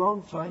हैं। You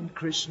won't find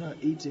Krishna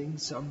eating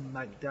some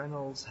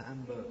McDonald's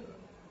hamburger.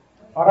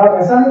 और आप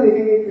ऐसा नहीं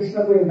देखेंगे कि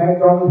कृष्ण कोई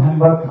मैकडॉनल्ड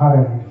हैमबर्गर खा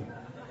रहे हैं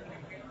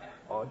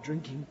Or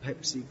drinking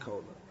Pepsi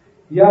Cola.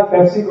 या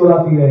पेप्सी कोला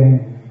पी रहे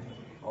हैं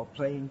Or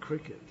playing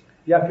cricket.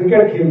 या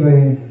क्रिकेट खेल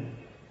रहे हैं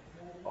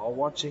Or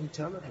watching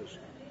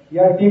television.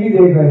 या टीवी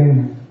देख रहे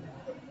हैं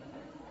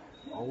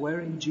Or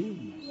wearing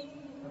jeans.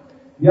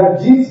 या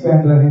जीन्स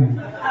पहन रहे हैं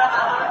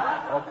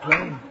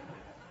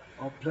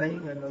Or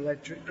playing an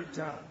electric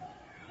guitar.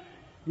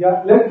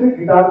 या इलेक्ट्रिक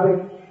गिटार पे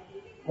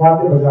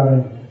वाद्य बजा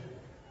रहे हैं।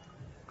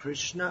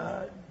 Krishna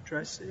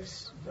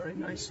dresses very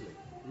nicely.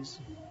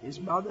 His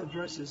mother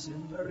dresses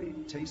him very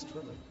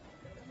tastefully.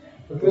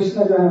 तो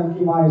कृष्ण जो है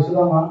उनकी माँ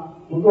यशोदा माँ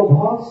उनको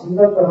बहुत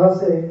सुंदर तरह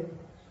से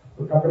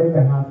कपड़े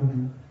पहनाती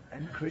हैं।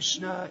 And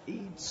Krishna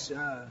eats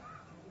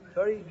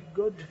very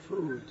good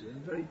food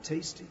and very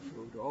tasty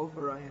food, all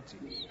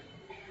varieties.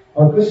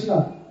 और कृष्ण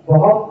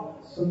बहुत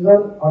सुंदर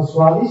और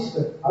स्वादिष्ट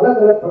अलग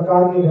अलग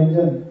प्रकार के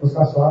व्यंजन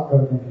उसका स्वाद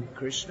करते हैं।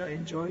 Krishna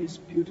enjoys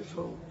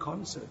beautiful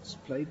concerts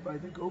played by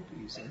the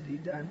gopis and he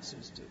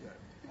dances to them.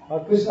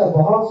 और कृष्ण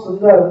बहुत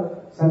सुंदर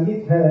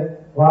संगीत है,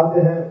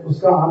 वाद्य है,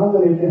 उसका आनंद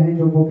लेते हैं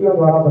जो गोपियों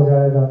द्वारा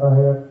बजाया जाता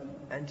है।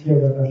 And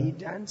he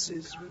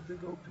dances with the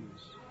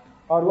gopis.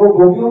 और वो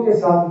गोपियों के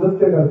साथ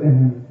नृत्य करते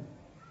हैं।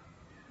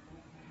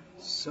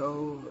 So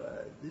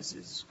this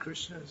is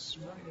Krishna's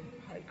very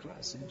high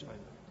class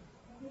enjoyment.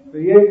 तो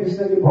ये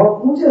कृष्ण की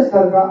बहुत ऊंचे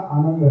स्तर का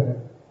आनंद है।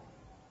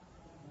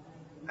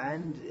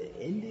 And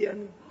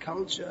Indian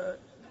culture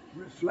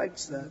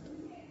reflects that.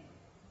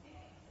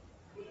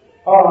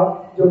 और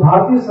जो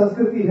भारतीय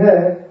संस्कृति है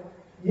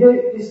ये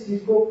इस चीज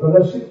को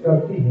प्रदर्शित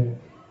करती है।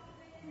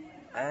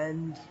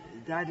 And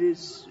that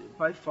is,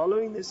 by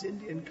following this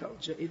Indian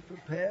culture, it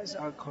prepares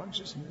our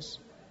consciousness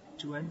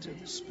to enter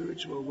the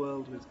spiritual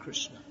world with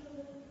Krishna.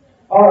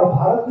 और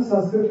भारत की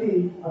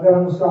संस्कृति अगर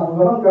हम उसका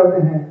अनुगमन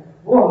करते हैं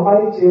वो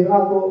हमारी चेतना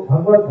को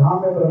भगवत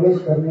धाम में प्रवेश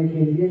करने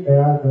के लिए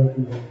तैयार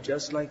करती है.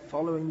 Just like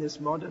following this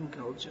modern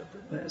culture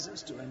prepares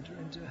us to enter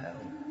into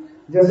hell.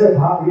 जैसे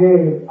ये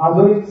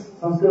आधुनिक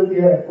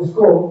संस्कृति है,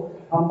 उसको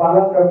हम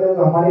पालन करते हैं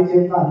तो हमारी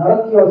चेतना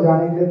नरक की ओर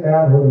जाने के लिए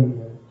तैयार हो रही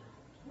है.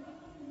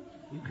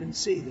 You can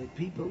see that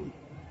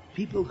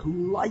people who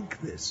like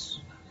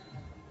this,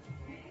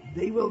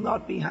 they will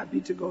not be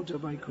happy to go to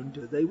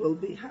Vaikuntha. They will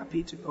be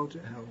happy to go to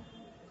hell.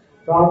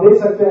 तो आप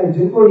देख सकते हैं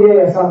जिनको ये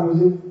ऐसा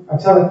म्यूजिक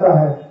अच्छा लगता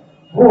है,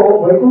 वो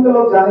वैकुंठ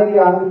लोक जाने की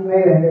आनंद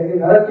नहीं रहेंगे,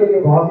 लेकिन नरक के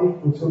लिए बहुत ही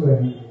उत्सुक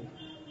रहेंगे.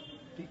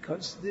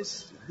 Because this,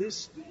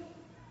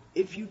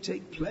 if you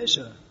take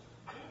pleasure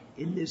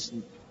in this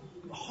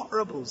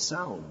horrible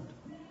sound,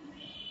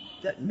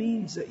 that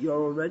means that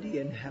you're already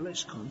in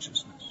hellish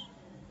consciousness.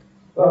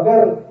 तो अगर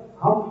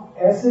हम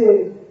ऐसे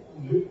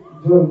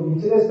जो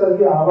निचले स्तर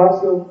की आवाज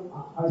को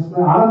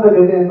इसमें आनंद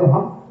लेते हैं, तो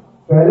हम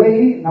पहले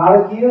ही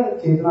नारकीय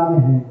चेतना में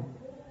हैं.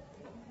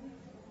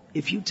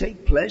 If you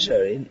take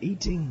pleasure in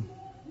eating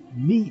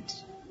meat,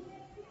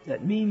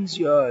 that means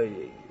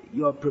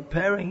you're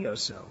preparing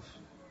yourself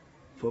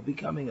for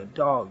becoming a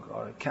dog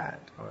or a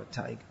cat or a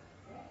tiger.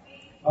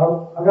 और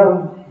अगर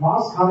हम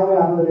मांस खाने में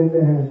आनंद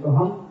लेते हैं, तो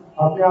हम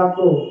अपने आप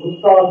को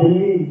कुत्ता,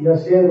 बिल्ली या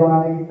शेर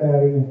बनाने की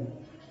तैयारी में हैं.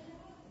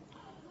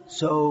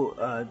 So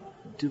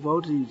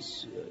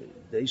devotees,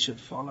 they should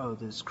follow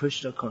this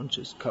Krishna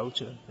conscious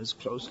culture as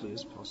closely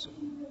as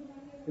possible.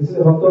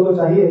 इसलिए भक्तों को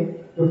चाहिए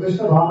जो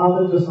कृष्ण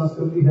भावनामृत जो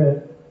संस्कृति है,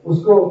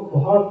 उसको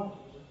बहुत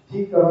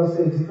ठीक तरह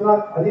से, जितना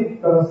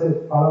अधिक तरह से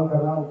पालन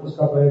करना,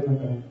 उसका प्रयत्न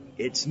करें.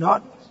 It's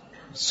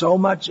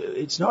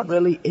not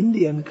really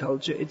Indian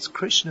culture, it's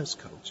Krishna's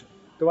culture.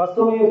 तो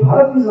वास्तव में ये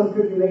भारत की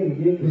संस्कृति नहीं,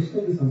 ये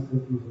कृष्ण की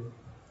संस्कृति है.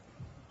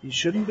 You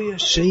shouldn't be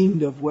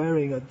ashamed of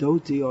wearing a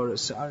dhoti or a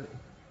sari.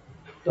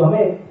 तो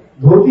हमें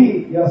धोती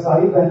या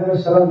साड़ी पहनने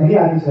में शर्म नहीं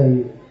आनी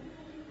चाहिए.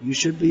 You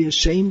should be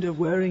ashamed of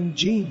wearing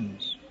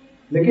jeans.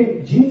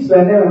 लेकिन जीन्स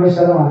पहनने में हमें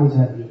शर्म आनी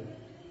चाहिए.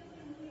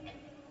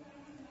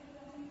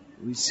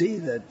 We see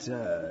that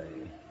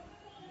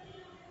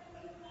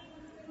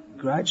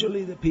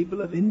gradually the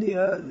people of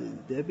India,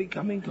 they're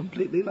becoming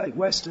completely like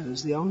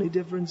Westerners. The only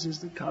difference is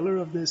the color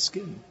of their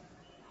skin.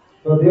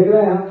 तो देख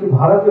रहे हैं हम कि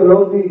भारत के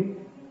लोग भी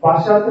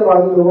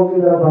पाश्चात्यवादी लोगों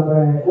की तरह बन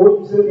रहे हैं.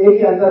 वो सिर्फ एक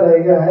ही अंतर रह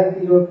गया है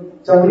कि जो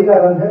चमड़ी का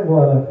रंग है वो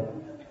अलग है.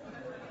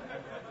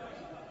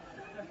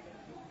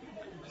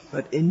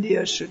 But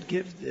India should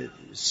give the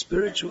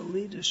spiritual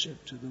leadership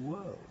to the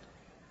world.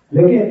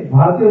 लेकिन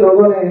भारतीय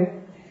लोगों ने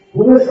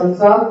पूरे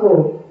संसार को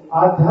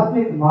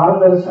आध्यात्मिक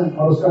मार्गदर्शन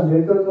और उसका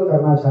नेतृत्व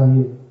करना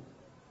चाहिए.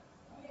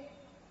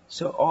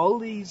 So all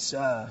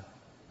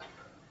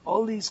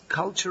these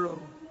cultural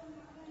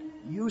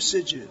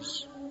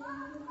usages,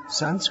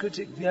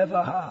 Sanskritic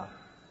vyavahar,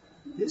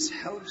 this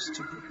helps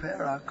to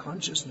prepare our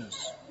consciousness,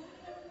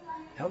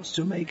 helps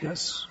to make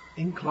us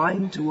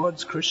inclined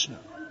towards Krishna.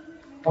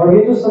 और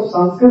ये जो सब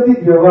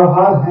सांस्कृतिक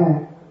व्यवहार हैं,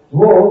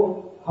 वो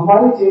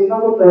हमारी चेतना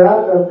को तैयार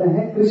करते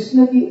हैं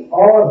कृष्ण की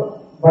ओर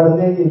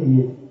बढ़ने के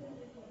लिए.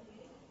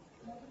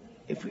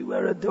 If we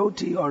wear a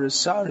dhoti or a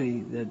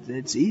sari, that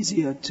it's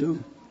easier to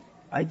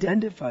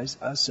identify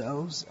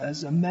ourselves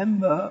as a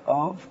member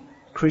of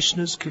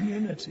Krishna's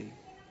community.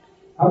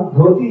 हम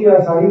धोती या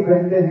साड़ी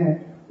पहनते हैं,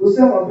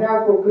 उससे हम अपने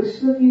आप को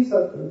कृष्ण की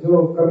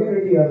जो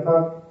कम्युनिटी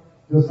अर्थात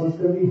जो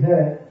संस्कृति है,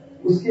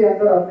 उसके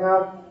अंदर अपने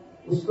आप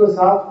उसको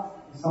साथ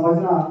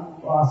समझना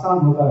आसान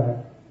होता है.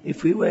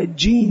 If we wear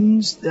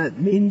jeans, that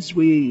means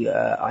we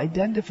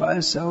identify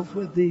ourselves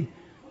with the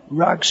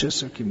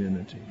Rakshasa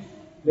community.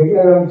 लेकिन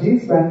अगर हम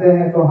जीन्स पहनते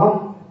हैं तो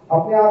हम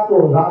अपने आप को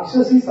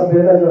राक्षसी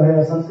सभ्यता जो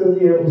है,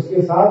 संस्कृति है,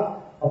 उसके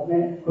साथ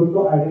अपने खुद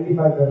को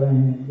आइडेंटिफाई कर रहे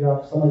हैं, या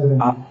आप समझ रहे हैं.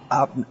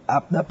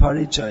 अपना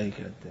परिचय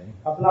करते हैं.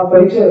 अपना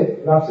परिचय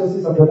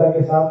राक्षसी सभ्यता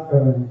के साथ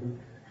कर रहे हैं.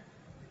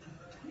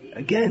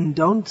 Again,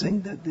 don't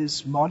think that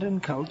this modern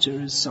culture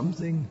is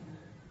something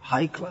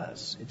high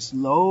class. It's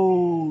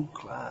low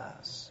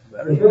class,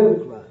 very low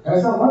class.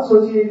 ऐसा मत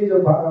सोचिए कि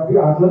जो अभी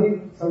आधुनिक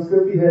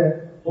संस्कृति है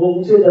वो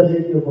ऊंचे दर्जे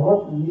की,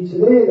 बहुत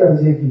निचले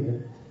दर्जे की है.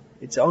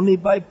 It's only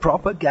by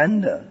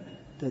propaganda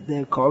that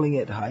they're calling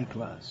it high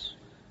class.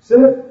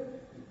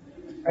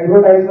 सिर्फ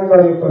एडवर्टाइजमेंट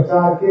और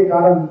प्रचार के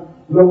कारण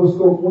लोग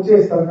उसको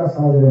ऊंचे स्तर का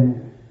समझ रहे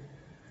हैं.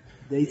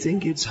 They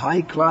think it's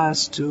high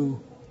class to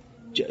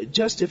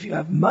just if you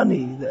have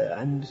money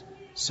and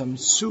some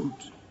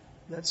suit,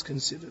 that's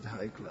considered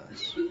high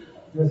class.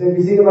 जैसे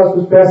किसी के पास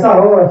कुछ पैसा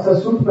हो, अच्छा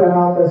सूट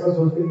पहना हो, तो ऐसा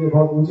सोचते हैं कि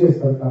बहुत ऊंचे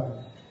स्तर का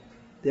है.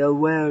 They'll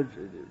wear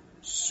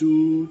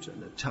suit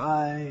and a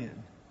tie and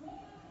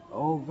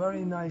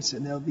very nice,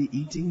 and they'll be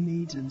eating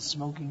meat and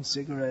smoking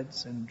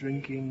cigarettes and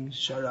drinking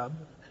sharab.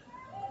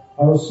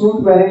 और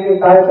सूट पहनेंगे,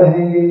 टाई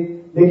पहनेंगे,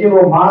 लेकिन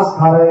वो मांस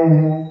खा रहे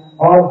हैं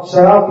और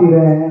शराब पी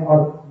रहे हैं और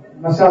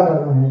नशा कर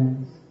रहे हैं,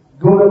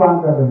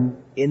 धूम्रपान कर रहे हैं.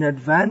 In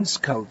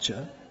advanced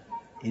culture,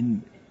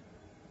 in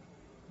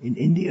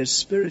India's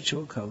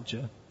spiritual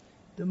culture,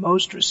 the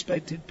most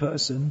respected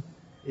person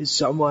is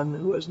someone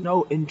who has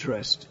no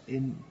interest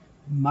in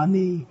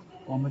money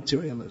or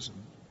materialism.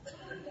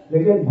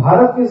 लेकिन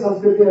भारत की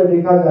संस्कृति में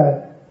देखा जाए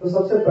तो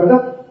सबसे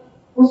प्रगत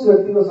उस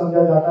व्यक्ति को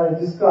समझा जाता है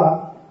जिसका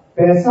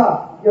पैसा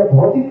या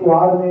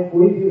भौतिकवाद में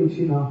कोई भी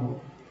रुचि ना हो.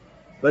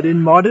 But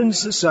in modern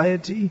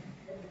society,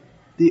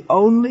 the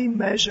only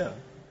measure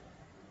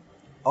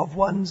of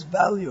one's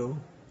value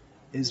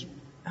is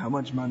how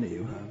much money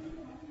you have.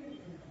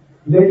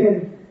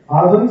 लेकिन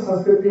आधुनिक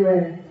संस्कृति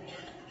में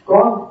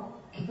कौन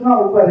कितना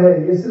ऊपर है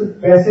ये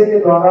सिर्फ पैसे के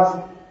द्वारा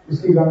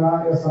उसकी गणना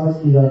या समझ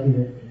की जाती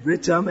है.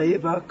 Vritam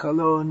eva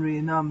kalo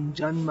nrinam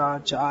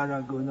janma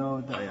chara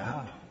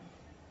gunodaya.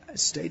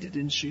 As stated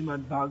in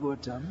Srimad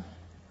Bhagavatam,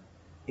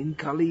 in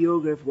Kali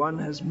Yuga, if one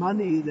has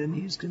money, then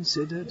he's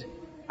considered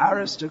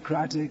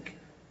aristocratic,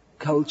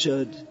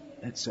 cultured,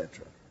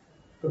 etc.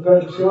 तो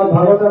श्रीमद्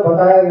भागवत में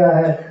बताया गया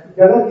है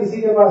कि अगर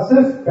किसी के पास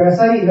सिर्फ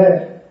पैसा ही है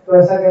तो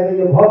ऐसा कहते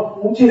हैं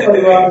बहुत ऊंचे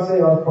परिवार से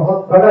और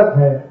बहुत गलत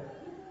है.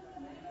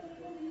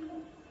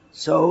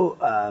 So,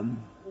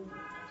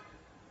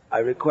 I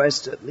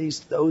request at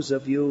least those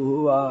of you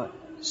who are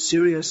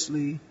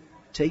seriously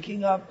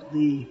taking up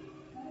the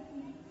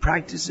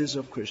practices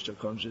of Krishna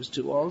consciousness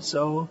to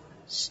also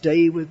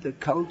stay with the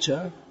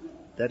culture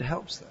that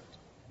helps that.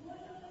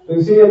 तो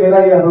इसीलिए मेरा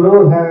ये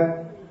अनुरोध है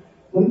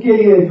उनके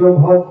लिए जो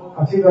बहुत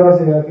अच्छी तरह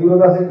से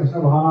तीव्रता से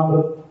कृष्ण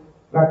भावनामृत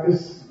प्रैक्टिस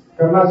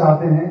करना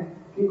चाहते हैं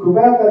कि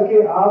कृपया करके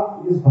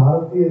आप इस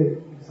भारतीय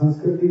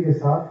संस्कृति के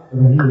साथ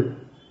रहिए.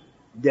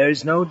 There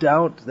is no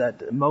doubt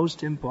that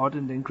most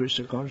important in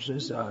Krishna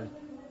consciousness are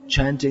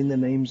chanting the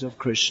names of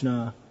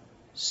Krishna,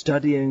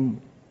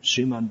 studying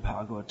Srimad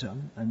Bhagavatam,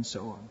 and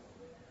so on.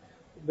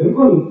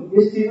 बिल्कुल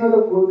इस चीज में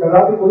तो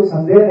कदापि कोई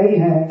संदेह नहीं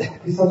है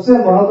कि सबसे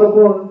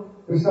महत्वपूर्ण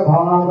कृष्ण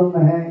भावनामृत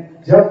में है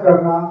जप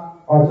करना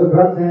और जो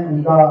ग्रंथ हैं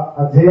उनका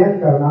अध्ययन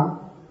करना.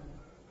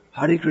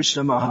 Hare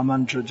Krishna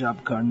महामंत्र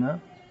जाप करना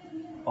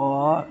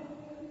और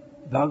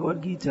भगवद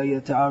गीता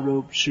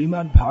यथारूप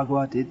श्रीमद्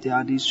भागवत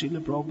इत्यादि श्रील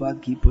प्रभुपाद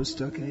की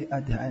पुस्तकें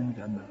अध्ययन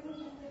करना.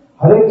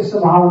 हरे कृष्ण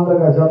महामंत्र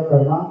का जप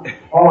करना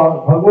और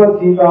भगवद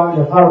गीता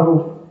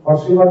यथारूप और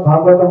श्रीमद्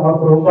भागवतम और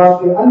प्रभुपाद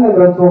के अन्य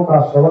ग्रंथों का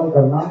श्रवण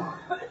करना.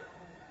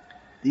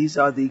 These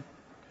are the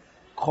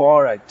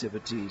core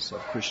activities of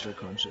Krishna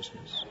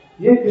consciousness.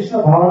 ये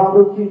कृष्ण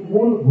भावनामृत की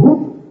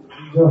मूलभूत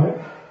जो है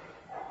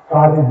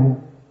कार्य हैं.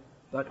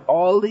 But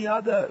all the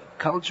other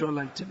cultural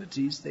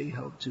activities, they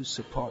help to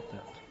support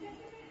that.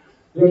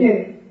 लेकिन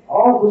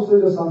और दूसरे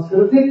जो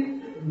सांस्कृतिक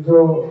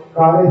जो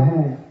कार्य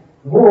हैं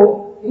वो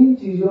इन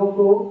चीजों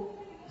को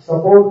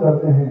सपोर्ट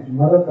करते हैं,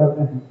 मदद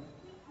करते हैं.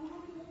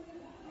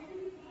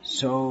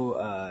 So,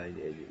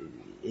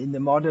 in the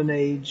modern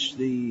age,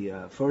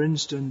 for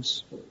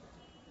instance,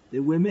 the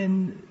women,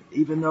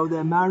 even though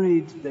they're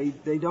married,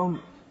 they don't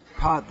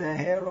part their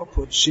hair or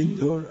put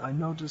sindoor. I'm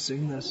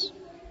noticing this.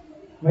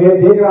 मैं ये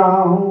देख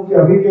रहा हूँ कि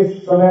अभी के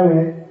समय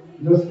में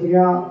जो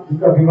स्त्रियां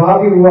जिनका विवाह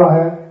भी हुआ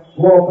है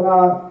वो अपना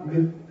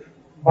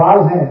बाल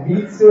हैं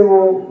बीच से वो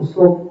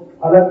उसको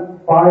अलग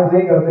पार्ट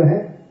नहीं करते हैं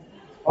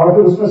और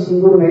फिर उसमें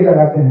सिंदूर नहीं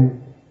लगाते हैं.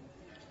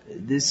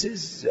 This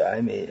is,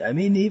 I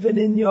mean, even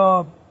in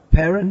your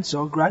parents'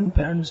 or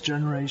grandparents'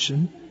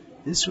 generation,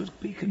 this would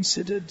be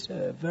considered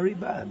very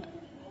bad.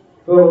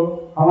 तो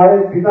हमारे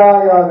पिता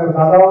या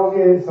दादाओं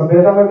के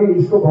सभ्यता में भी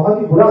इसको बहुत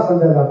ही बुरा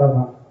समझा जाता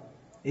था.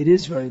 It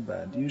is very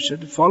bad. You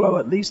should follow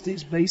at least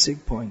these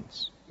basic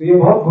points. तो ये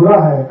बहुत बुरा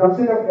है. कम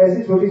से कम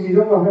ऐसी छोटी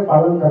चीजों को हमें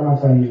पालन करना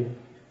चाहिए.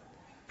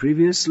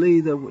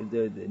 Previously,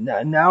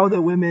 now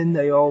the women,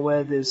 they all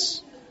wear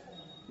this,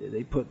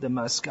 they put the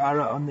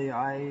mascara on the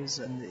eyes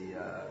and the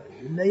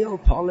nail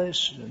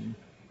polish. And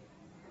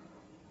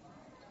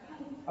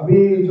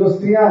अभी जो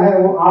स्त्रियां हैं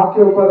वो आँख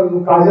के ऊपर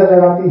काजल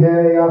लगाती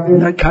है या फिर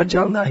ना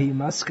काजल नहीं,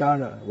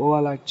 mascara, वो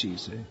अलग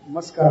चीज है.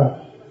 मस्कारा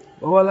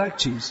वो अलग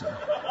चीज है.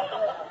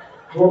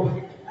 वो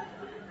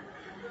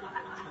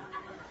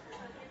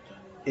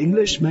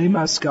इंग्लिश में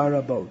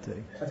mascara बोलते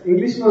हैं.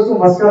 इंग्लिश में उसको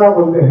मस्कारा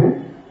बोलते हैं.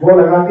 वो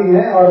लगाती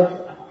हैं और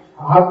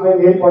हाथ में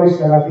नेल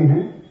पॉलिश लगाती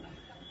हैं.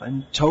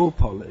 And toe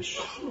polish.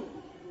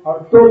 और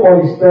टो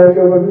पॉलिश पैर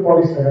के ऊपर भी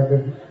पॉलिश लगाते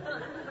हैं.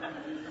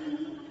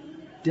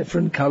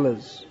 Different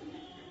colors.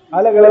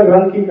 अलग अलग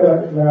रंग की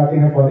लगाते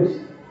हैं polish.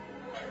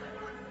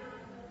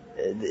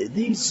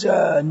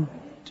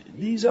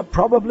 These are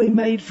probably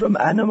made from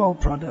animal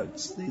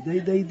products.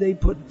 They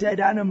put dead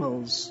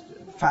animals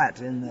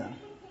fat in there.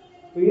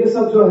 तो ये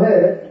सब जो है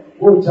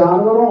वो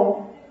जानवरों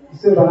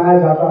से बनाया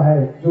जाता है.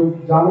 जो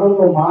जानवरों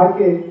को मार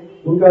के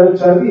उनका जो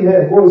चर्बी है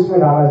वो इसमें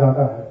डाला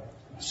जाता है.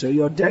 So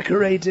you're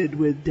decorated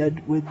with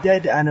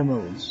dead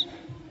animals.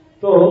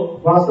 तो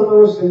वास्तव में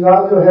वो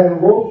श्रृंगार जो है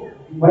वो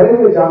मरे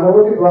हुए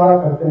जानवरों के द्वारा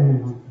करते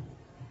हैं हम.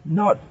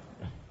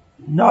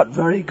 Not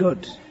very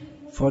good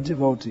for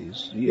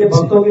devotees. ये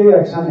भक्तों के लिए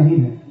अच्छा नहीं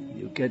है.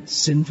 You get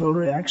sinful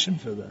reaction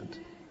for that.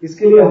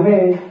 इसके लिए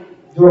हमें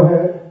जो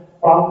है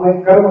पाप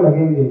में कर्म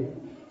लगेंगे.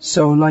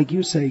 So like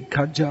you say,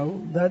 kajal,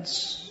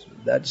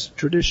 that's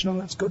traditional,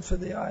 that's good for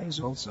the eyes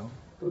also.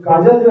 तो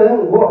काजल जो है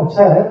वो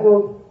अच्छा है, वो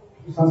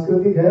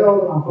सांस्कृतिक है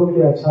और आंखों के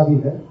लिए अच्छा भी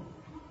है.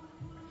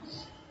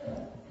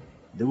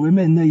 The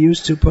women, they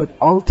used to put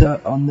altar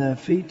on their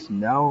feet.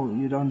 Now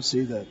you don't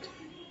see that.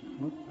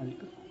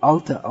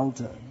 Altar.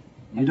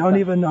 You don't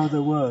even know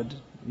the word.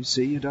 You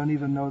see, you don't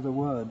even know the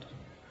word.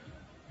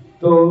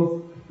 तो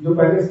जो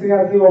पहले स्त्रियां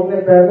थी वो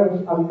अपने पैर में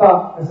कुछ अंता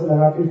ऐसे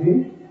लगाती थी.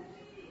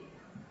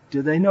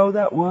 Do they know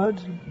that word?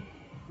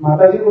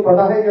 माता जी को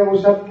पता है कि वो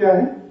शब्द क्या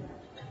है?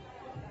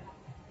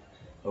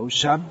 Oh,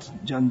 shabd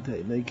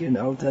jante, lekin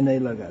alta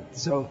nahi lagat.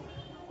 So,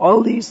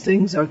 all these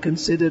things are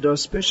considered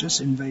auspicious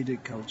in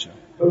Vedic culture.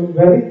 तो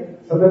वैदिक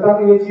सभ्यता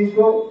में ये चीज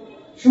को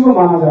शुभ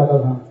माना जाता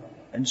था.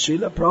 And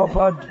Srila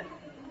Prabhupada,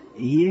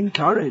 he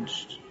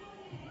encouraged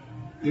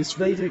this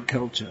Vedic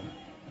culture.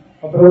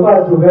 और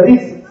प्रभुपाद जो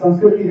वैदिक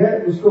संस्कृति है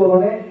उसको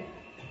उन्होंने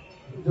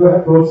जो है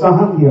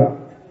प्रोत्साहन दिया.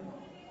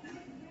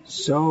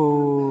 So,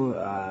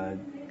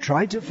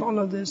 try to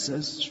follow this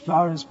as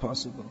far as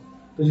possible.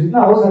 तो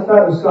जितना हो सकता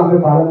है उसका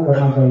हमें पालन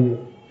करना चाहिए.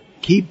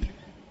 Keep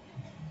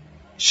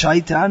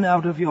shaitan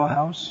out of your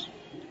house.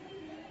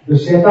 जो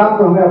शैतान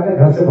को हमें अपने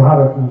घर से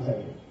बाहर रखना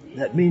चाहिए.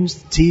 That means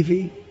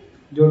TV.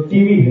 जो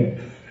टीवी है.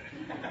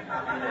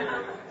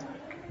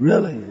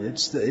 Really,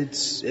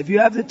 it's if you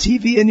have the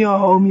TV in your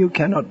home, you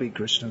cannot be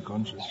Krishna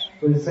conscious.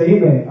 तो सही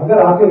में अगर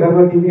आपके घर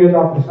में टीवी है तो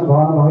आप कृष्ण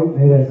भावना भावित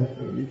नहीं रह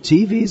सकते. The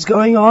TV is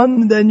going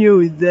on, then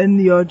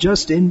you're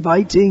just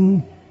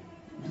inviting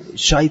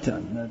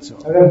shaitan. That's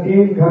all. अगर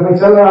टीवी घर में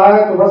चल रहा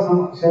है तो बस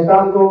हम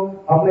शैतान को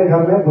अपने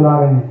घर में बुला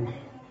रहे हैं.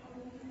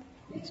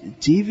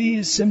 TV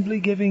is simply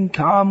giving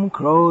calm,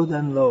 krodh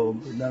and lobh.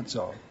 That's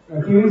all.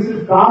 TV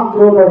सिर्फ काम,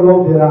 क्रोध और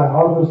लोभ दे रहा है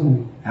और कुछ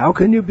नहीं. How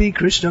can you be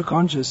Krishna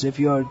conscious if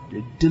you are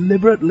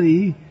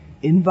deliberately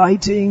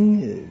inviting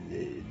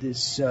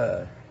this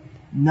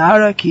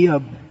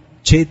Narakiya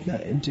Chetna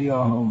into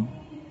your home?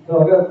 तो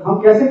अगर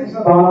हम कैसे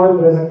कृष्ण भावना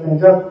में रह सकते हैं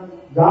जब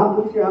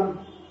जानबूझ के हम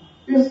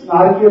इस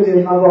नारकीय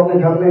चेतना को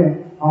अपने घर में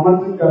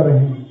आमंत्रित कर रहे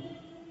हैं.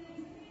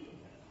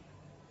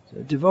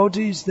 So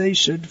devotees, they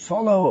should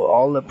follow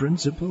all the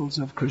principles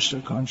of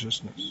Krishna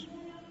consciousness.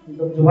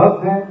 जो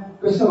भक्त हैं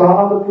कृष्ण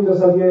भावना प्रति जो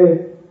सब ये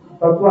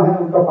तत्व हैं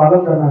उनका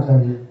पालन करना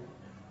चाहिए.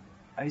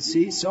 I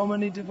see so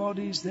many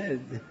devotees there.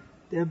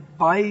 They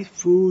buy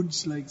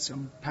foods like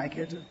some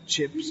packet of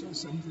chips or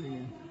something.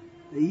 And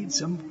they eat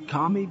some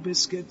kami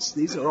biscuits.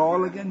 These are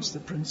all against the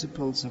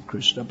principles of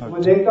Krishna मैं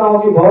Bhakti. देखता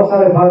हूँ कि बहुत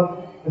सारे भक्त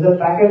जैसे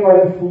packet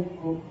वाले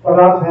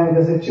पदार्थ हैं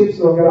जैसे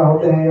चिप्स वगैरह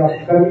होते हैं या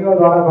कर्मियों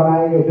द्वारा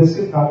बनाए गए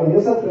बिस्किट खाते हैं.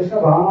 ये सब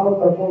कृष्ण भावना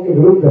तत्वों के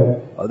विरुद्ध है.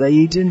 Or they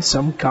eat in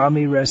some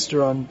kami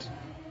restaurant.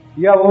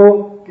 या वो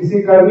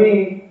किसी कर्मी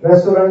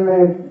रेस्टोरेंट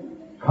में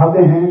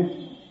खाते हैं.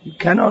 You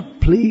cannot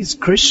please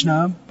Krishna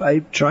by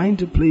trying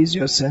to please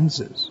your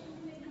senses.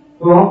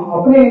 तो हम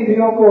अपने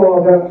इंद्रियों को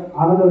अगर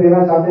आनंद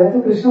देना चाहते हैं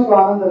तो कृष्ण को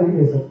आनंद नहीं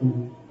दे सकते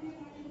हैं.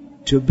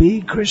 To be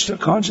Krishna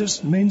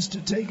conscious means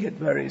to take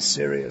it very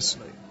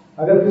seriously.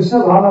 अगर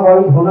कृष्ण भावना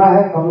भावित होना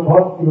है तो हमें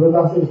बहुत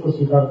तीव्रता से इसको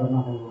स्वीकार करना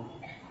होगा.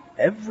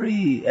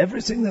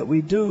 Everything that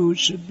we do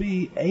should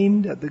be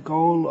aimed at the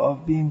goal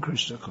of being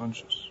Krishna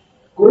conscious.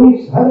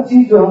 कोई हर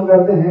चीज जो हम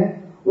करते हैं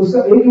उसका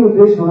एक ही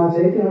उद्देश्य होना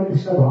चाहिए कि हमें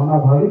कृष्ण भावना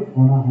भावित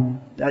होना है.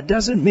 That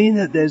doesn't mean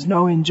that there's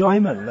no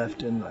enjoyment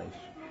left in life.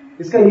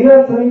 इसका ये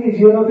अर्थ नहीं कि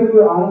जीवन में फिर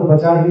कोई आनंद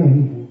बचा ही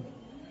नहीं है.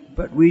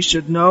 But we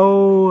should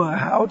know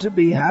how to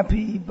be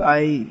happy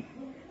by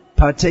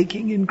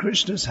partaking in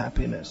Krishna's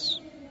happiness.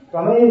 तो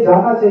हमें ये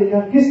जानना चाहिए कि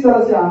हम किस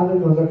तरह से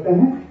आनंदित हो सकते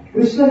हैं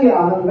कृष्ण के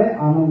आनंद में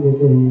आनंद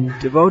लेते हुए.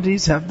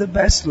 Devotees have the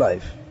best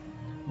life.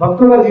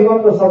 भक्तों का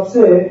जीवन तो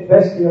सबसे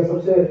बेस्ट या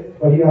सबसे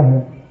बढ़िया है.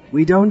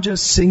 We don't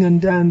just sing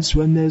and dance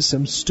when there's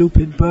some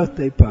stupid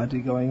birthday party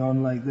going on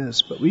like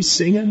this, but we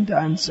sing and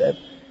dance.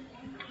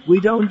 We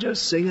don't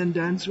just sing and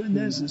dance when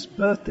there's this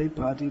birthday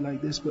party like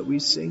this, but we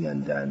sing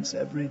and dance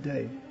every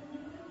day.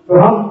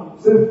 तो हम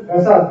सिर्फ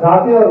ऐसा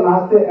गाते और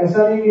नाचते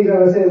ऐसा नहीं कि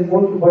जब ऐसे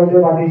मुल्क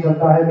बर्थडे पार्टी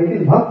चलता है,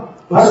 लेकिन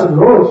भक्त हर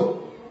रोज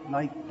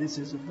like this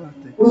is a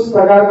birthday. उस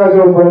प्रकार का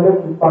जो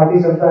बर्थडे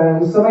पार्टी चलता है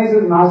उस समय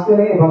सिर्फ नाचते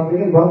नहीं भक्त,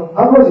 लेकिन भक्त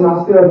हर रोज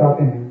नाचते और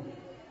गाते हैं.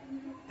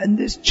 And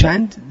this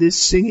chant, this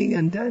singing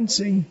and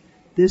dancing,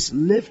 this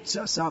lifts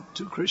us up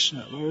to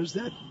Krishna, whereas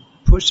that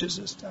pushes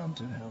us down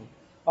to hell.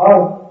 और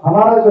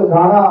हमारा जो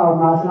गाना और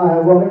नाचना है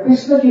वो हमें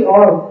कृष्ण की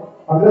ओर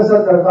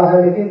अग्रसर करता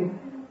है, लेकिन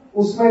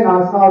उसमें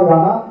नाचना और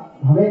गाना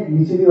हमें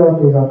नीचे की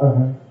ओर ले जाता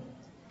है.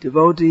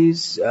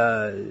 Devotees,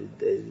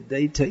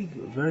 they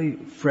take very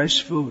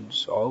fresh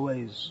foods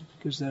always,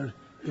 because they're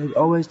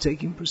always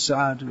taking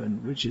prasad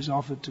which is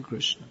offered to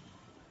Krishna.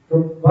 तो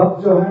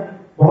भक्त जो है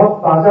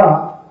बहुत ताजा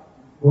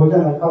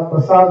भोजन अर्थात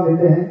प्रसाद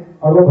लेते हैं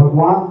और वो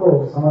भगवान को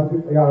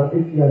समर्पित या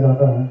अर्पित किया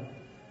जाता है.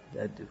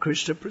 That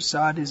Krishna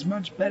prasad is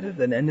much better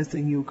than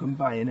anything you can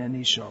buy in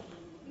any shop.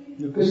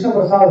 जो कृष्ण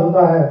प्रसाद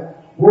होता है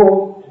वो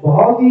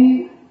बहुत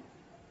ही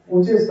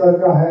ऊंचे स्तर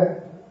का है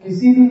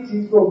किसी भी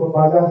चीज को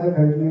बाजार से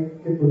खरीदने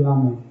की तुलना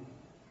में.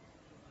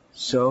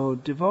 So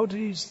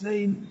devotees,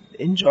 they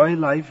enjoy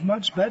life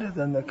much better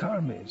than the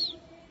karmis.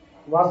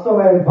 वास्तव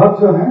में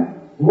भक्त जो हैं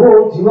वो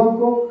जीवन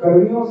को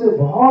कर्मियों से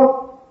बहुत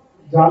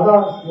ज्यादा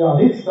या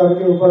अधिक स्तर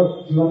के ऊपर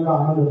जीवन का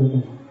आनंद लेते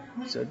हैं.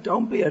 So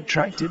don't be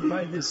attracted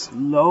by this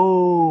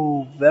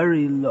low,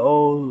 very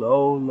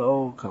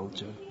low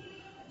culture.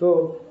 तो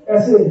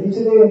ऐसे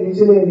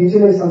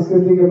निचले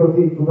संस्कृति के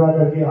प्रति कृपा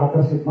करके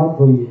आकर्षित मत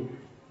होइए.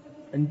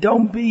 And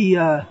don't be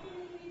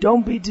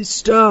Don't be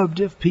disturbed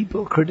if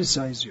people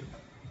criticize you.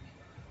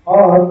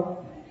 और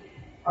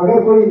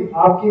अगर कोई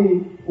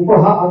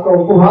आपका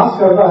उपहास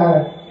करता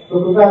है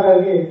तो कृपया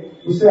करके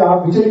उससे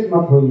आप विचलित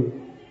मत होइए.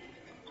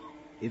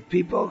 If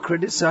people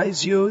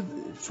criticize you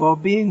for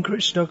being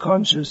Krishna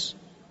conscious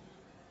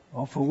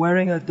or for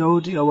wearing a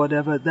dhoti or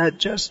whatever,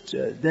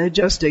 they're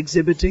just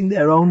exhibiting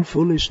their own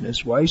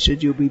foolishness. Why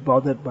should you be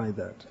bothered by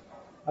that?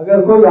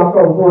 अगर कोई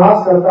आपका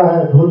उपहास करता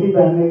है धोती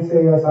पहनने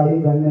से या साड़ी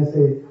पहनने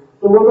से,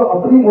 तो वो तो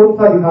अपनी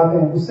मूर्खता दिखाते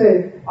हैं. उससे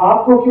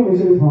आपको क्यों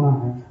विचलित होना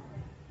है?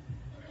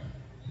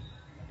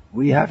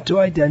 We have to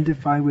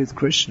identify with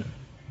Krishna.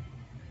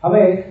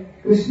 हमें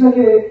कृष्ण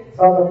के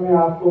साथ अपने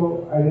आप को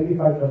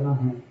आइडेंटिफाई करना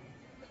है.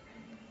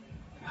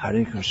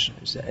 Hare Krishna.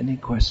 Is there any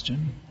question?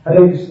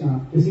 हरे कृष्णा.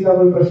 किसी का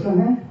कोई प्रश्न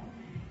है?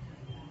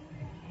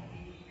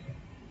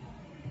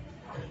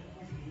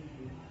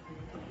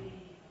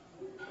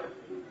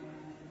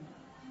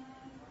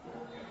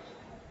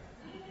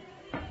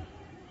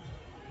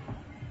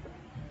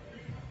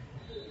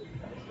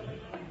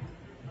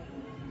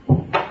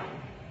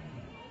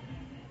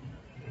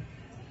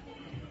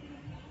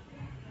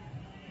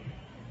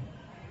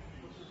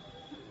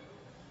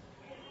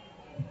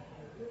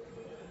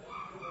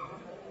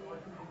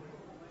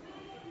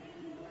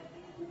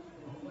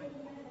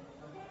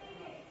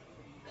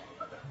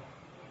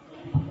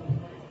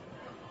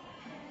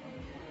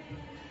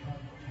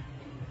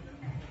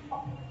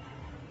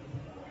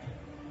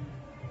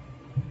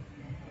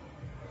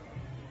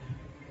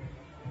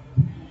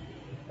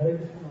 हरे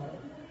Krishna.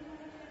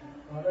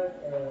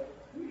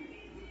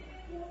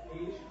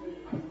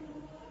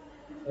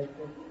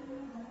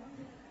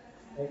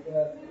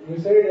 You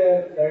said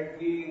that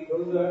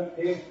those who have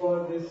taste for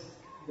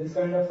this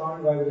kind of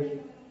sound vibration,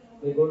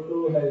 they go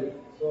to hell.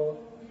 So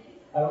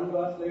I want to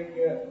ask,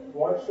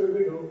 what should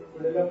we do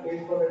to develop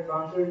taste for that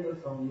transcendental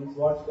sound? Means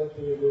what steps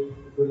should we do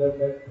to develop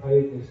that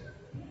higher taste?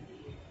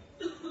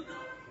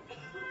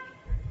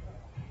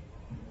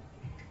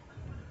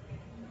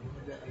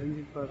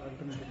 Arranging for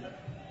alternative.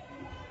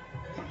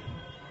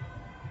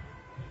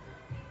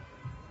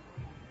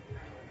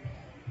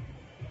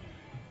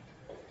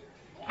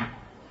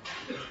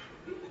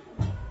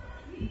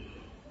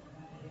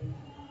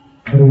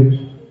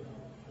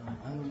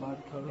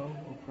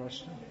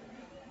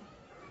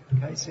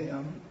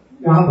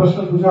 यहाँ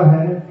प्रश्न पूछा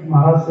है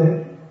महाराज से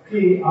कि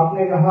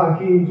आपने कहा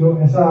कि जो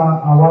ऐसा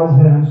आवाज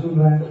है हम सुन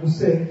रहे हैं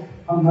उससे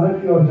हम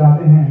नरक की ओर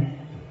जाते हैं,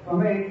 तो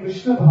हमें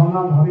कृष्ण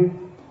भावना भावित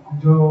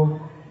जो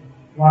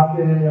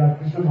वाद्य है या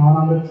कृष्ण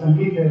भावनामृत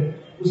संगीत है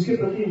उसके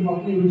प्रति हम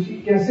अपनी रुचि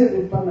कैसे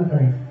उत्पन्न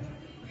करें?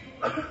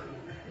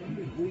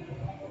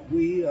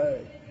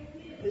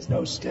 There's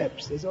no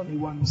steps. There's only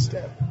one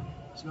step.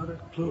 It's not a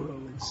plural.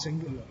 It's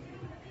singular.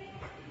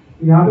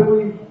 यहाँ पे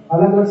कोई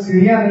अलग अलग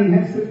सीढ़ियां नहीं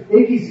है, सिर्फ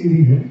एक ही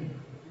सीढ़ी है.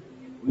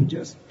 We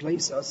just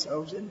place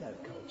ourselves in that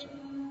culture.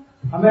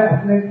 हमें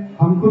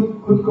हम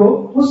खुद को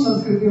उस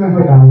संस्कृति में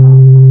डालना.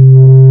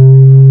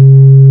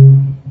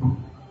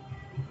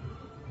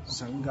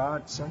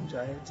 संगात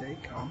संजायते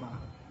कामः.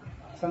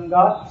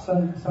 संगात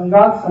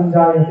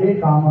संजायते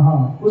कामः.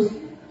 उस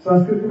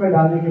संस्कृति में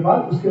डालने के बाद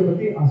उसके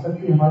प्रति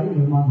आसक्ति हमारी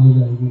निर्माण हो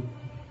जाएगी.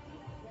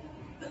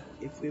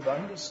 If we've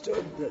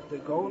understood that the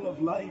goal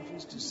of life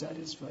is to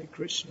satisfy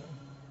Krishna,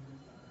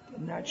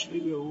 then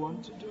naturally we will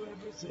want to do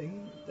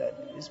everything that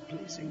is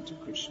pleasing to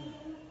Krishna.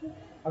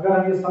 अगर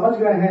हम ये समझ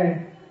गए हैं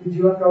कि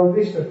जीवन का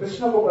उद्देश्य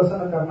कृष्ण को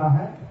प्रसन्न करना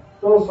है,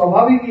 तो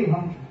स्वाभाविक ही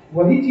हम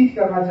वही चीज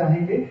करना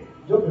चाहेंगे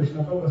जो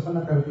कृष्ण को प्रसन्न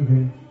करती है.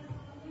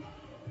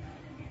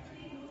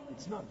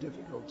 It's not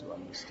difficult to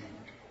understand.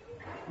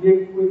 ये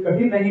कोई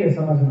कठिन नहीं है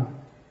समझना.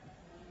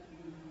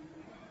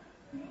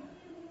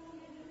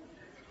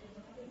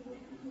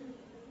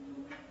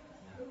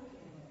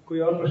 कोई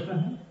और प्रश्न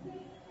है?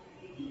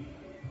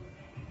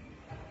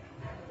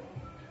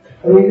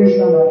 Hare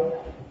Krishna Maharaj.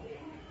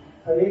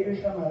 Hare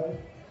Krishna Maharaj.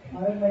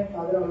 Maharaj, my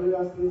father always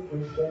asked this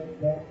question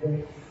that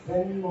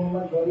when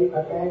Muhammad Ghori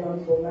attacked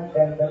on Somnath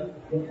temple,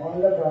 in all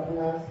the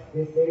brahmanas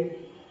they said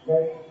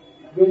that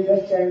we'll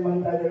just chant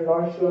mantra, the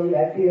Lord Shiva will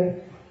appear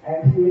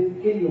and he will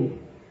kill you.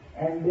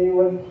 And they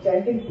were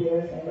chanting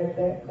prayers, and at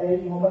that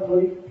time Muhammad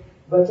Ghori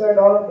butchered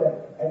all of them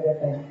at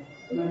that time.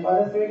 So my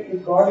father said,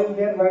 if God is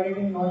there, why did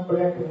he not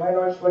protect him? Why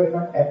Lord Shiva did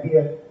not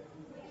appear?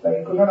 So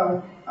I could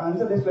not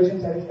answer this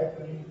question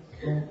satisfactorily.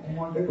 So I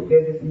wanted to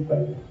get this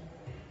inquiry.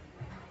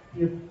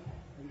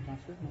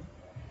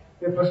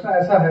 ये प्रश्न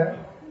ऐसा है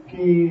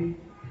कि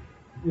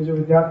ये जो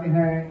विद्यार्थी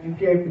हैं,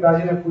 इनके एक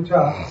पिताजी ने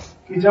पूछा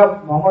कि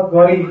जब मोहम्मद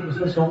गौरी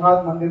उसने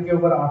सोमनाथ मंदिर के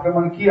ऊपर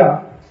आक्रमण किया,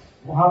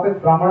 वहां पे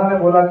ब्राह्मणों ने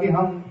बोला कि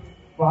हम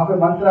वहां पे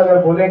मंत्र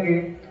अगर बोलेंगे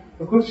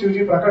तो खुद शिव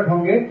जी प्रकट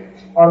होंगे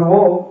और वो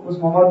उस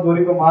मोहम्मद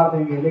गौरी को मार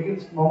देंगे. लेकिन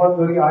मोहम्मद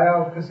गौरी आया,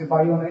 उसके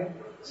सिपाहियों ने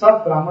सब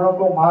ब्राह्मणों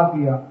को मार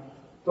दिया.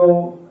 तो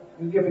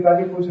इनके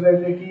पिताजी पूछ रहे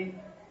थे कि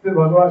फिर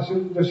भगवान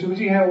जो शिव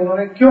जी हैं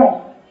उन्होंने क्यों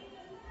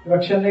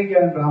रक्षण नहीं किया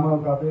इन ब्राह्मणों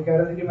का? तो ये कह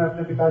रहे थे कि मैं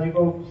अपने पिताजी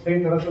को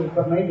सही तरह से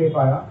उत्तर नहीं दे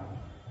पाया.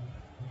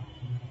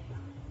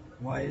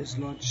 Why is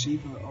Lord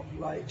Shiva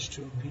obliged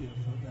to appear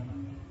for them?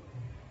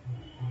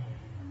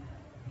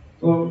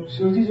 तो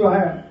शिव जी जो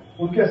हैं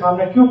उनके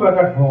सामने क्यों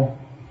प्रकट हो?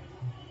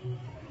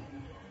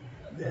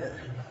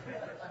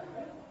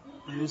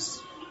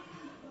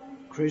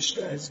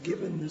 Krishna has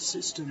given the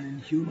system in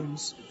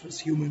humans, for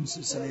human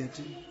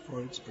society,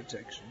 for its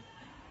protection.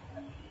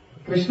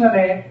 Krishna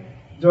ने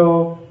जो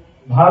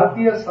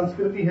भारतीय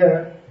संस्कृति है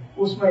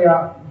उसमें या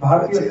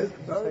भारतीय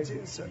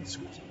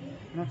संस्कृति,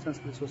 नॉट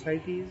संस्कृति,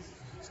 सोसाइटी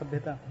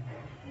सभ्यता,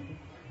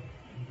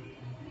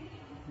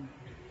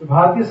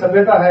 भारतीय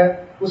सभ्यता है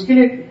उसके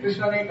लिए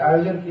कृष्ण ने एक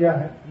आयोजन किया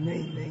है।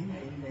 नहीं,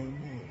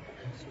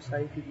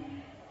 society,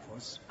 for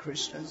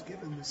Krishna has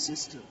given the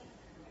system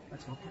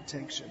for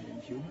protection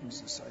in human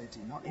society,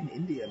 not in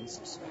Indian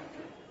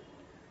society.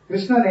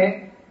 Krishna ने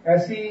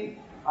ऐसी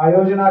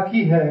आयोजना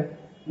की है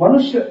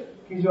मनुष्य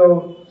की जो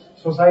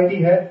सोसाइटी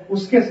है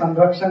उसके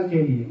संरक्षण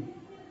के लिए।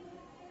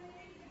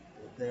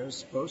 They are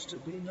supposed to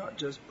be not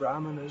just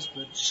brahmanas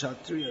but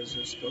kshatriyas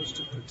are supposed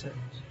to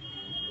protect.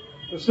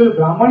 तो सिर्फ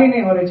ब्राह्मण ही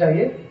नहीं होने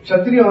चाहिए,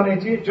 क्षत्रिय होने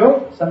चाहिए जो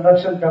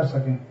संरक्षण कर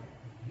सकें।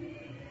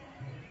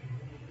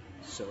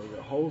 So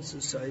the whole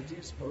society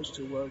is supposed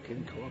to work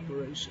in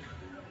cooperation.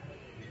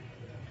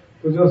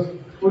 तो जो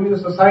पूरी जो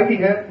सोसाइटी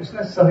है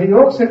उसने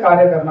सहयोग से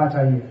कार्य करना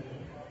चाहिए।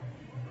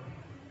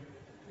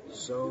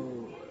 So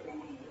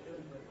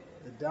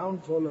the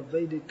downfall of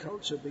Vedic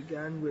culture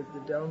began with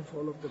the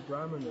downfall of the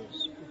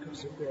brahmanas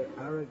because of their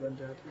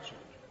arrogant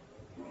attitude.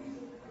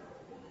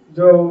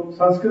 जो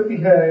संस्कृति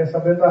है,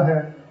 सभ्यता है,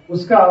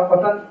 उसका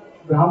पतन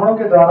ब्राह्मणों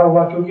के द्वारा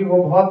हुआ क्योंकि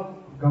वो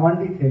बहुत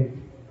घमंडी थे।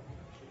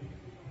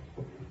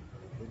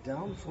 The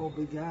downfall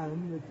began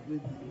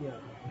with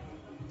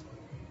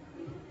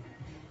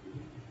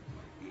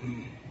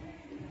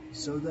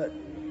so that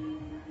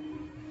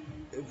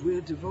if we're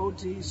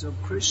devotees of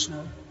Krishna,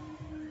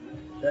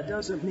 that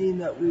doesn't mean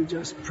that we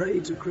just pray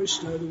to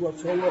Krishna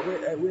for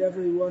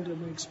whatever we want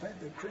and we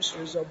expect that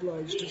Krishna is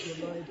obliged to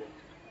provide it.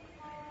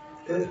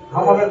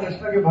 हम अगर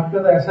कृष्ण के भक्त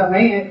तो ऐसा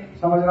नहीं है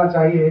समझना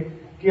चाहिए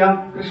कि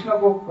हम कृष्ण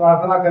को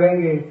प्रार्थना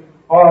करेंगे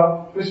और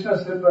कृष्ण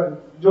से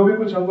जो भी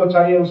कुछ हमको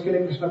चाहिए उसके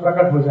लिए कृष्ण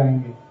प्रकट हो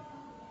जाएंगे।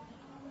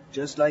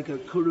 Just like a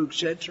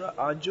Kurukshetra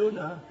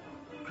Arjuna,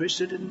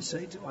 Krishna didn't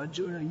say to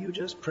Arjuna, you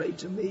just pray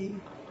to me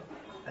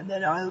and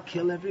then I'll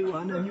kill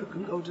everyone and you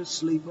can go to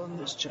sleep on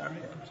this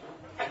chariot.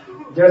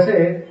 जैसे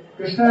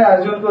कृष्ण ने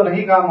अर्जुन को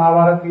नहीं कहा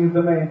महाभारत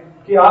युद्ध में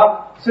कि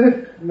आप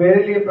सिर्फ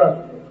मेरे लिए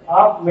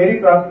आप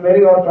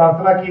मेरी और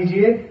प्रार्थना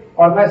कीजिए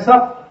और मैं सब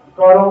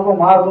कौरवों को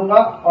मार दूंगा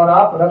और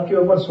आप रथ के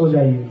ऊपर सो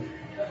जाइए।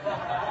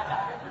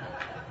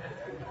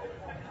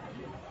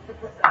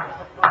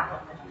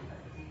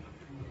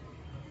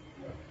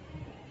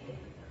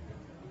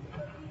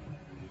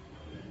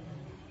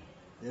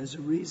 There's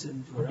a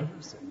reason for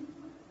everything.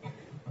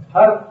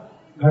 हर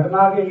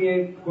घटना के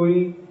लिए कोई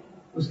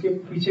उसके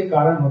पीछे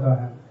कारण होता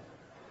है।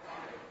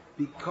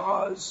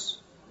 Because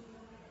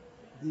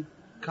the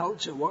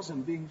culture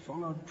wasn't being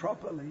followed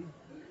properly,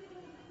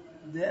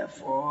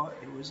 therefore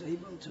it was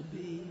able to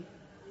be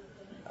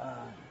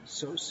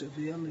so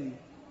severely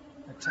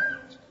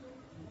attacked.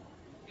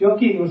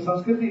 क्योंकि वो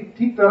संस्कृति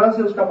ठीक तरह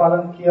से उसका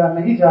पालन किया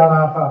नहीं जा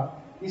रहा था,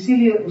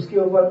 इसीलिए उसके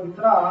ऊपर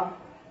इतना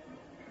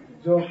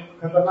जो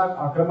खतरनाक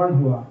आक्रमण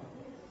हुआ।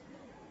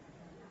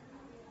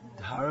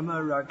 धर्म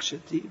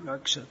रक्षति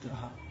रक्षतः,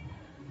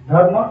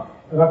 धर्म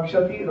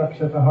रक्षति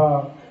रक्षतः,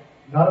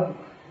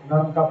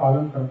 धर्म का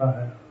पालन करता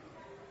है।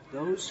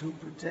 Those who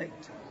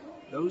protect,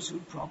 those who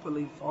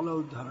properly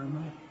follow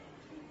dharma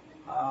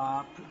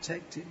are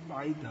protected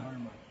by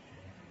dharma.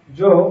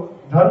 जो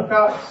धर्म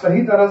का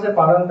सही तरह से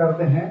पालन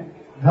करते हैं,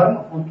 धर्म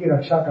उनकी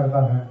रक्षा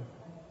करता है।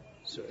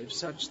 So if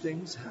such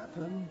things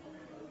happen,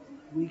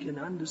 we can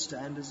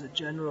understand as a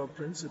general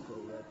principle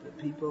that the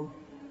people,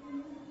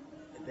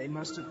 they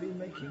must have been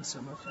making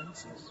some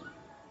offenses.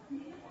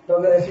 तो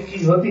अगर ऐसी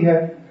चीज होती है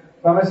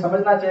तो हमें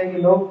समझना चाहिए कि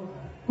लोग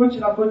कुछ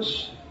न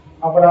कुछ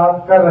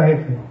अपराध कर रहे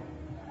थे।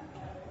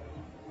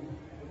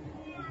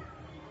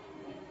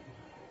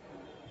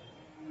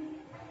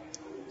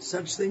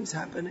 Such things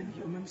happen in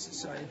human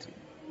society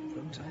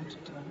from time to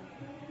time.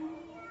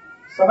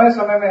 समय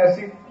समय में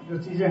ऐसी जो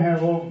चीजें हैं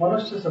वो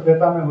मनुष्य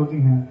सभ्यता में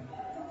होती हैं।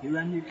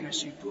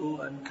 Hiranyakashipu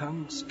and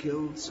Kamsa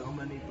killed so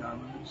many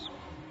Brahmanas.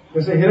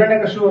 जैसे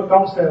हिरण्यकशिपु और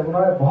कंस है,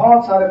 उन्होंने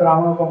बहुत सारे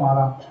ब्राह्मणों को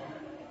मारा।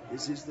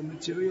 This is the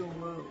material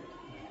world.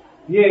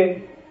 ये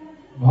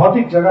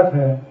भौतिक जगत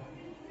है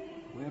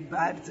where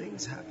bad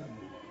things happen.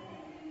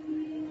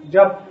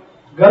 जब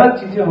गलत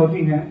चीजें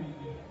होती हैं।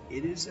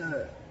 It is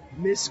a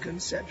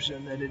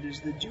misconception that it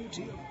is the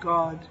duty of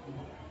God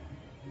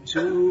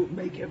to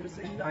make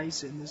everything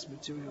nice in this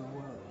material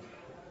world.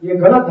 ये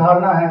गलत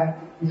धारणा है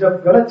कि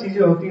जब गलत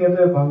चीजें होती हैं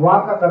तो भगवान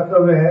का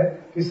कर्तव्य है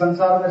कि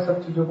संसार में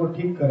सब चीजों को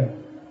ठीक करें।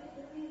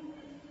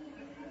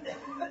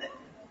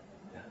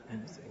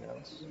 Anything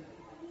else?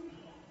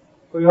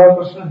 कोई और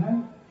प्रश्न है?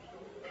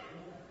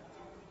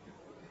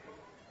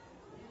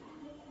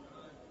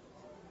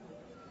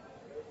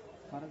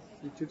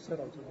 Chits are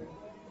also there.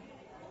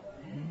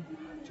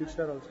 Chits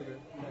are also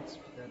there.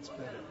 That's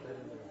better.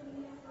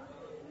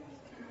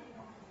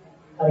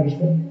 Hare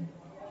Krishna.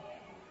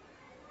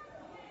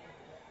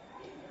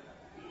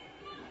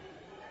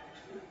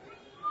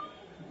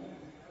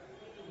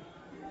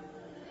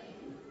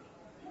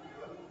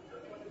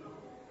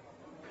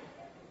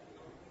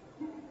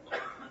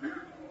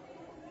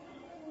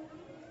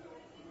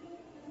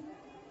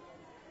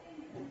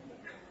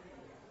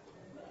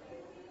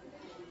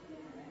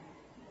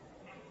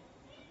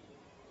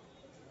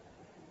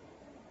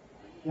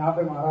 यहाँ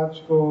पे महाराज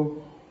को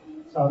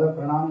सादर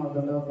प्रणाम और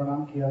दंडवत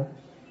प्रणाम किया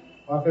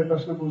और फिर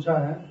प्रश्न पूछा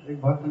है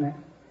एक भक्त ने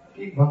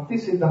कि भक्ति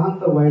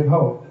सिद्धांत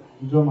वैभव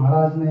जो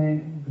महाराज ने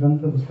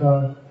ग्रंथ उसका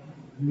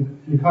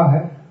लिखा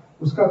है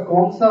उसका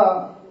कौन सा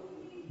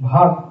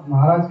भाग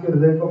महाराज के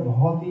हृदय को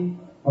बहुत ही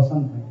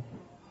पसंद है?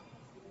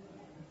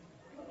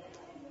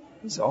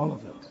 It's all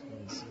of it.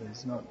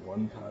 It's not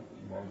one part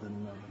more than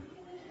another.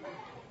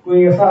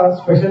 कोई ऐसा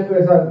स्पेशल कोई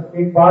ऐसा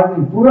एक पार्ट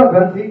नहीं, पूरा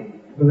ग्रंथ ही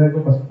हृदय को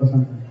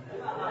पसंद है.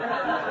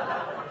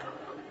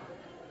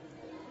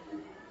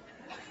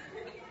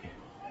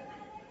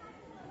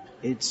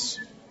 It's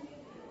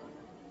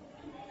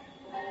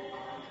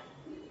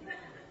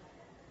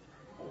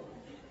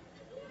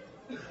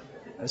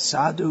a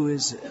sadhu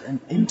is an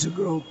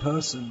integral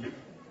person.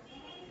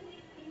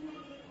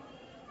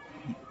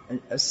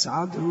 A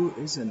sadhu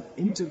is an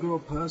integral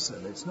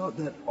person. It's not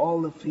that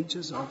all the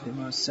features of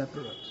him are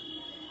separate.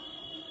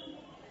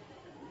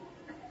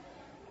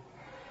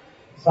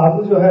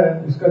 साधु जो है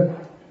उसका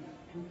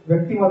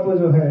व्यक्तिमत्व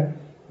जो है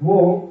वो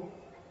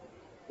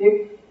एक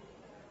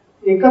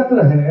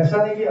एकत्र है,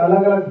 ऐसा नहीं कि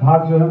अलग अलग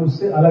भाग जो है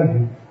उससे अलग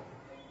है.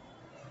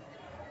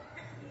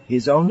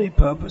 His only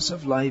purpose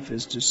of life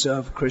is to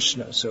serve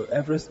Krishna, so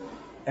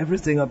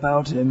everything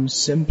about him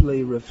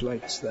simply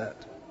reflects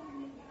that.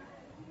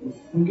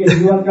 उनके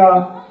जीवन का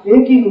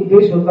एक ही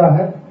उद्देश्य होता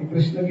है कि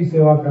कृष्ण की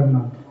सेवा करना.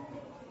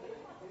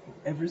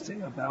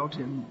 Everything about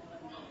him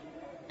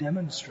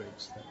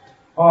demonstrates that.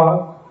 और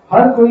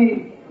हर कोई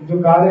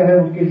जो कार्य है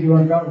उनके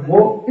जीवन का वो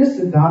इस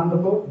सिद्धांत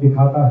को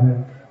दिखाता है.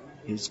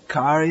 His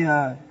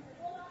karya,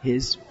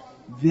 his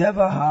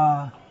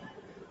vyavahar,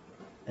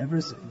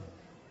 everything.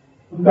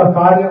 उनका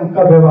कार्य,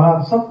 उनका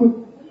व्यवहार सब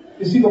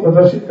कुछ इसी को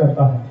प्रदर्शित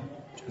करता है.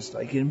 Just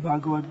like in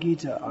Bhagavad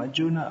Gita,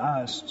 Arjuna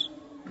asked,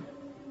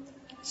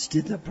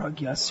 Sthita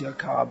pragyasya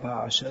ka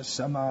bhasha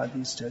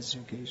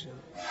samadhistasya kesha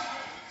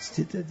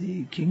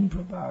Sthitadi king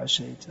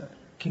prabhasheta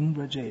king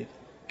brajet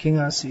king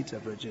asita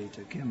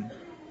brajeta kim.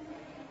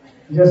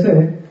 जैसे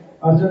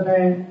अर्जुन ने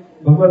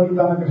भगवद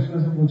गीता में कृष्ण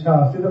से पूछा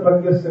स्थित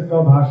प्रज्ञस्य का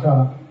भाषा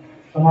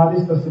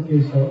समाधिस्तस्य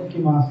केशव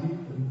की मासी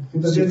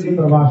स्थित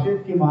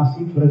प्रभाषित की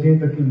मासी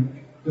ब्रजेत किम.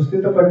 जो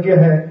स्थित प्रज्ञ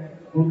है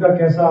उनका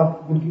कैसा,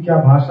 उनकी क्या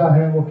भाषा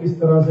है, वो किस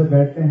तरह से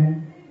बैठते हैं,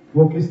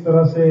 वो किस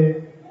तरह से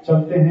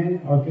चलते हैं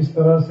और किस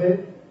तरह से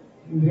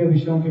इंद्रिय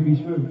विषयों के बीच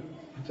में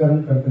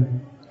विचरण करते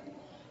हैं.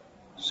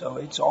 So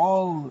it's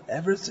all,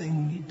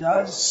 everything he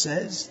does,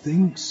 says,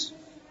 thinks,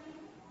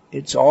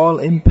 it's all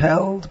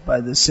impelled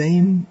by the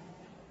same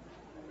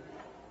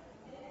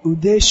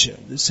uddesha,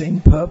 the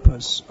same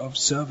purpose of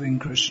serving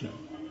Krishna.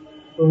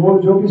 तो वो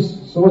जो भी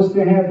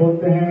सोचते हैं,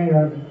 बोलते हैं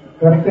या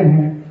करते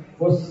हैं,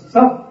 वो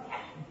सब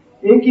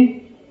एक ही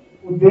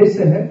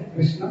उद्देश्य है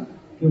कृष्ण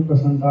की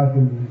प्रसन्नता के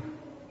लिए.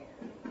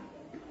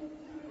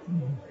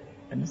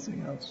 Anything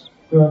else?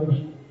 कोई और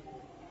प्रश्न?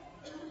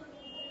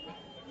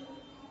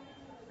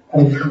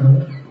 Thank you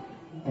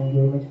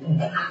very much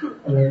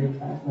for learning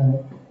class.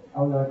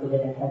 How not to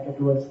get attracted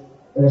towards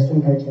the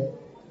Western culture.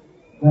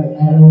 But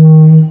I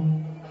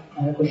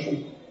have a question.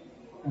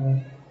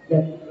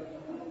 That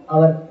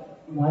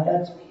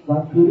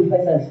what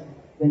purifies us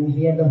when we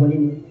hear the holy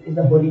name is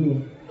the holy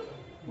name.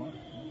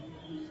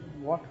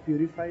 What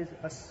purifies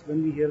us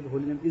when we hear the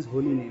holy name is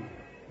holy name.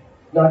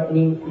 Not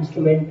any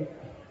instrument.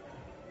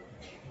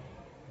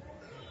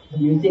 The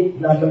music,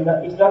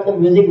 it's not the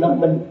music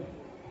normally.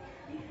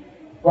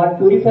 What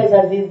purifies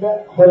us is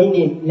the holy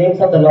name, names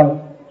of the Lord.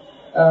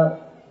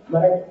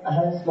 Maharaj, I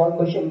have a small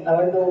question. I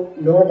want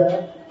to know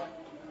the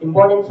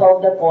importance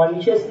of the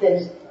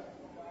consciousness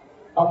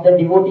of the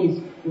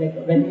devotees, like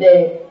when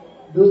they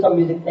do some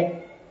music,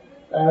 like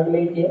I have to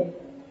make it clear.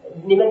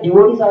 Even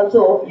devotees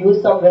also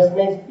use some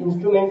westernized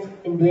instruments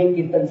in doing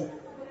kirtans.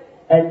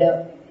 And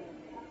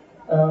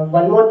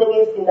one more thing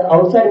is, in the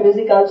outside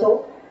music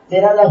also,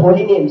 there are the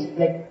holy names.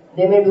 Like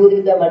they may do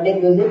with the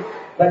mundane music,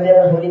 but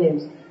there are holy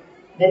names.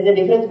 There is a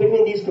difference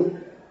between these two.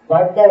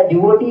 What the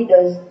devotee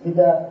does with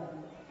the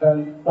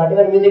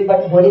whatever music,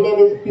 but holy name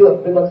is pure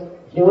because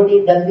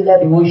devotee does with the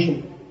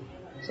devotion.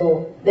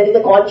 So there is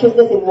a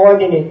consciousness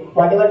involved in it.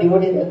 Whatever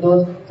devotee does,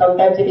 those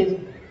sometimes it is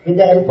with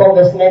the help of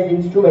westernized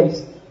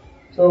instruments.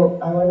 So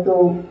I want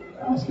to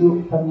ask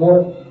you for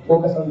more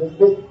focus on this.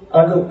 Please,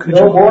 I want to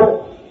know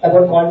more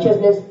about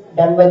consciousness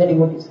done by the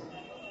devotees.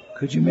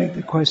 Could you make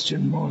the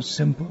question more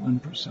simple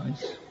and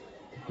precise?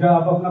 क्या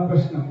आप अपना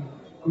प्रश्न,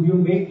 could you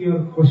make your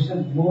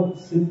question more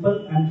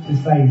simple and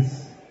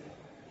precise?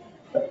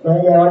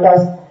 Maharaj, I want to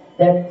ask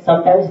that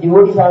sometimes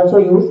devotees also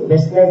use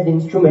westernized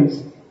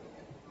instruments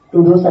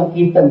to do some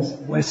kirtans.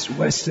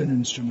 Western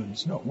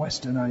instruments, not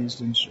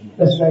westernized instruments.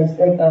 Westernized,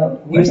 like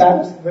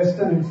guitars.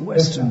 Western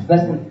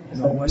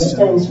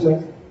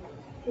instruments.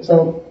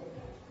 So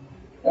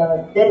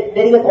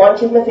there is a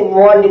consciousness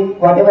involved in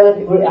whatever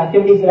the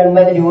activities run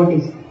by the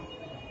devotees.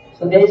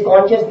 So there is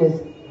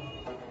consciousness.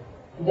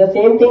 The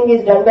same thing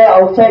is done by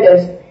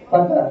outsiders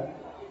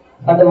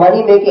for the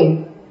money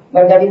making,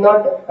 but that is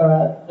not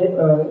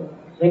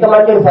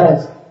recommended for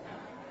us.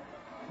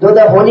 Though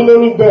the holy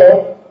name is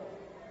there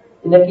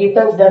in the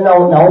kirtans done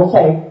on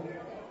outside,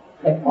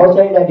 like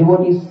outside the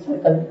devotees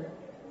circle.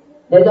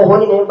 There is a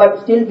holy name,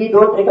 but still we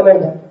don't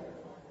recommend that.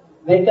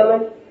 We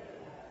recommend.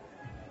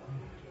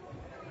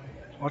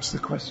 What's the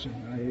question?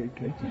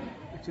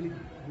 Actually,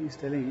 he is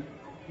telling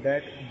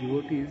that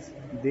devotees,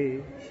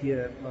 they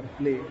hear or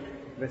play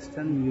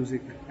Western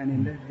music, and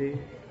in that they,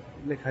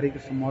 like Hare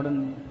Krishna,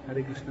 modern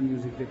Hare Krishna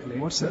music they play.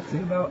 What's that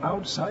thing about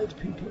outside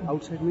people?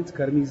 Outside means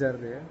karmis are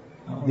there.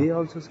 They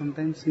also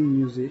sometimes sing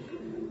music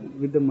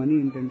with the money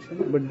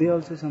intention, but they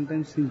also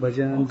sometimes sing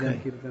bhajans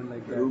and kirtan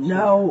like that.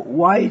 Now,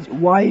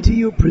 why do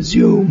you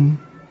presume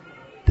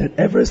that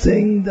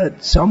everything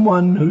that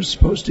someone who's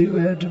supposed to be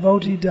a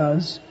devotee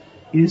does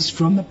is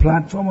from the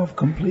platform of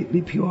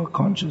completely pure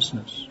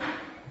consciousness?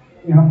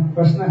 यहाँ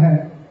प्रश्न है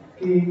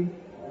कि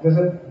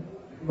जैसे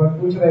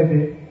पूछ रहे थे,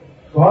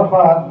 बहुत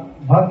बार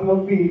भक्त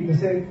लोग भी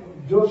जैसे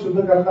जो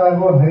शुद्ध करता है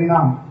वो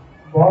हरिनाम,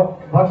 बहुत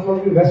भक्त लोग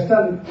भी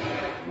वेस्टर्न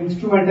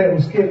इंस्ट्रूमेंट है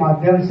उसके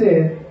माध्यम से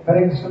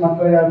हरे कृष्ण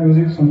मंत्र या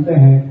म्यूजिक सुनते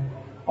हैं,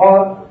 और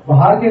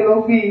बाहर के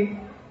लोग भी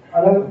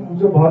अलग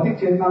जो भौतिक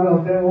चेतना में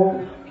होते हैं वो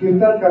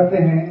कीर्तन करते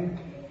हैं,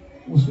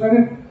 उसमें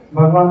भी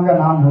भगवान का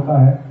नाम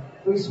होता है.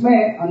 तो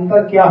इसमें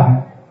अंतर क्या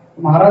है?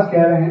 तो महाराज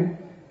कह रहे हैं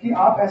कि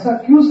आप ऐसा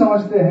क्यों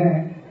समझते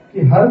हैं कि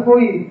हर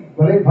कोई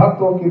भले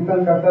भक्त हो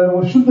कीर्तन करता है तो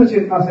वो शुद्ध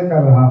चेतना से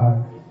कर रहा है?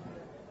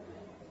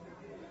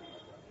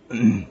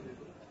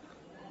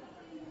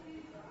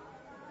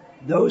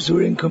 Those who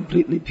are in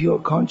completely pure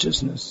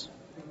consciousness,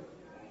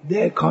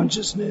 their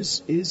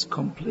consciousness is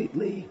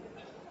completely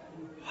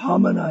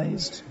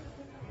harmonized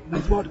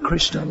with what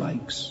Krishna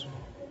likes.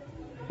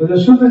 तो जो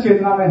शुद्ध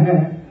चेतना में है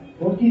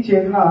उनकी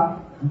चेतना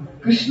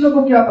कृष्ण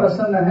को क्या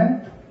प्रसन्न है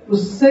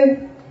उससे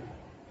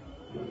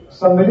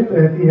सम्मिलित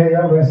रहती है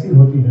या वैसी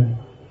होती है.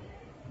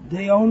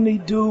 They only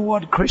do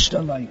what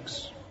Krishna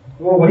likes.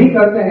 वो वही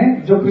करते हैं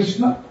जो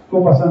कृष्ण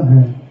को पसंद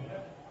है.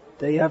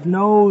 They have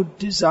no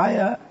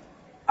desire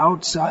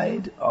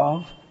outside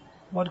of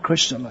what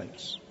Krishna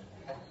likes.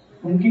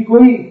 उनकी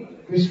कोई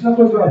कृष्ण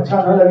को जो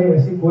अच्छा न लगे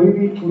ऐसी कोई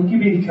भी उनकी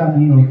भी इच्छा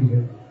नहीं होती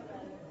है.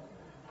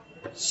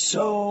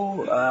 So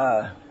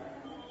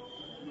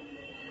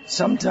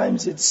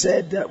sometimes it's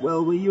said that,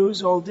 well, we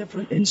use all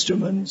different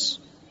instruments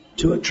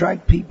to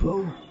attract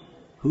people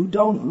who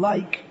don't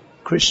like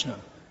Krishna.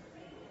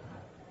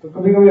 तो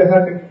कभी कभी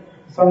ऐसा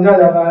समझा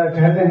जाता है,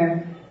 कहते हैं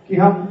कि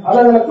हम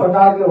अलग अलग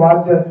प्रकार के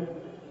वाद्य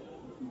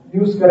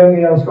यूज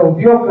करेंगे या उसका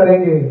उपयोग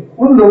करेंगे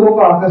उन लोगों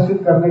को आकर्षित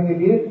करने के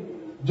लिए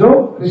जो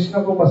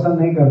कृष्ण को पसंद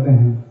नहीं करते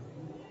हैं.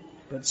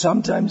 But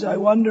sometimes I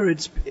wonder,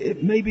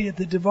 maybe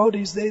the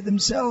devotees, they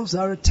themselves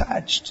are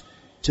attached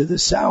to the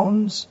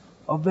sounds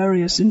of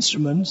various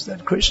instruments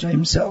that Krishna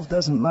himself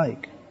doesn't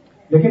like.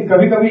 लेकिन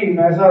कभी कभी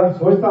मैं ऐसा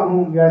सोचता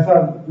हूँ या ऐसा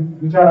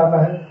विचार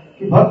आता है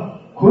कि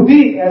भक्त खुद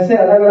ही ऐसे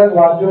अलग अलग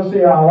वाद्यों से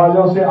या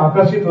आवाजों से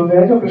आकर्षित होते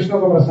हैं जो कृष्ण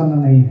को प्रसन्न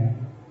नहीं है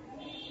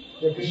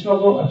या कृष्ण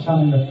को अच्छा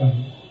नहीं लगता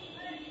है.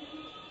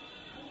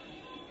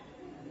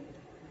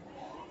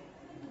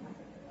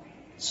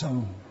 So,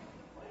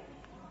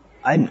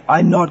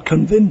 I'm not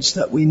convinced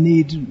that we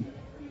need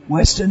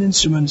Western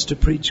instruments to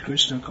preach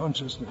Krishna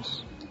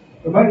consciousness.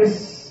 तो मैं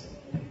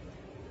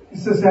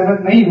इससे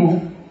सहमत नहीं हूँ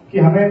कि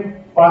हमें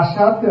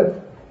पाश्चात्य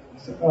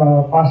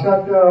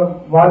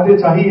वाद्य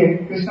चाहिए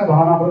कृष्ण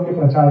भावनामृत के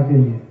प्रचार के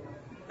लिए.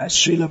 As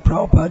Srila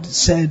Prabhupada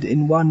said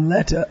in one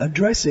letter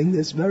addressing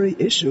this very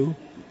issue,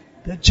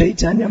 that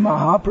Chaitanya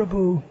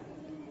Mahaprabhu,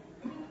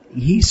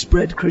 he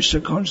spread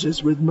Krishna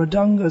consciousness with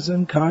mridangas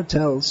and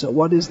kartals. So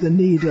what is the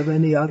need of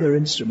any other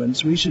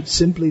instruments? We should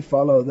simply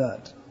follow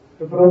that.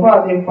 तो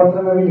प्रभुपाद एक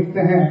पत्र में भी लिखते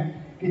हैं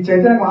कि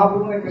चैतन्य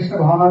महाप्रभु ने कृष्ण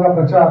भावना का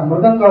प्रचार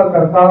मृदंग और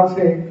करताल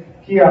से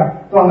किया,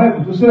 तो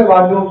हमें दूसरे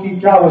वाद्यों की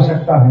क्या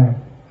आवश्यकता है?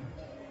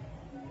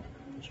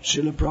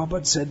 Srila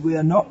Prabhupada said, we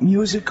are not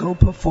musical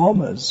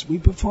performers. We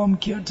perform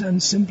kirtan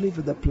simply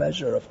for the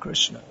pleasure of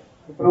Krishna.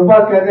 तो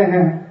प्रभुपाद कहते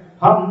हैं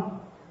हम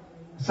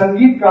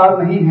संगीतकार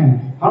नहीं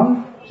हैं, हम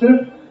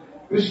सिर्फ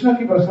कृष्ण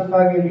की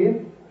प्रसन्नता के लिए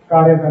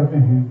कार्य करते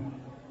हैं.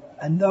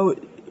 And though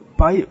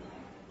by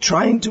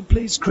trying to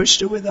please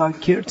Krishna with our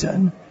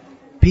kirtan,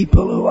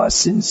 people who are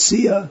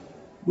sincere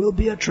will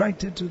be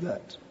attracted to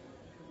that.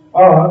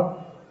 और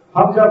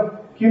हम जब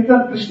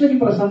कीर्तन कृष्ण की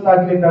प्रसन्नता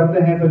के लिए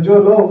करते हैं तो जो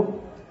लोग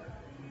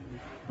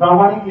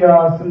प्रामाणिक या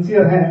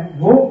सिंसियर हैं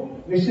वो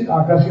निश्चित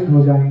आकर्षित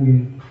हो जाएंगे.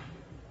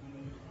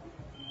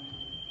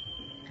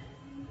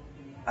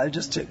 I'll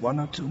just take one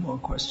or two more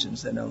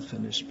questions, then I'll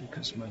finish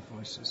because my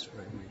voice is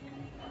very weak.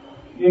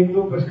 एक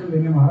दो प्रश्न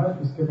देंगे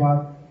महाराज, उसके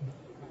बाद.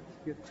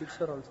 Chits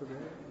are also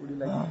there. Would you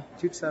like?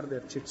 Chits are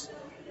there. Chits.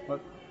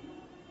 What?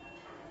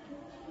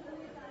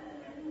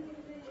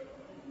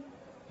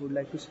 Would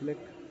like to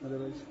select?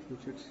 Otherwise, two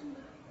chits.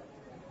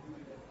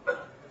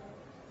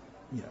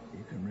 Yeah,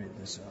 you can read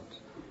this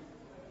out.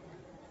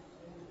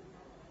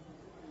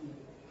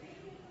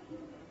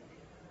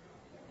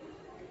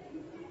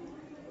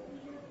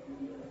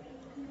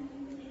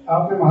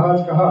 आपने महाराज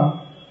कहा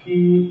कि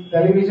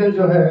television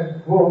जो है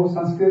वो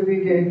संस्कृति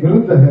के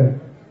विरुद्ध है,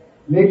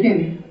 लेकिन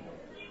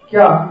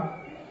क्या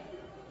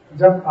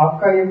जब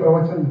आपका ये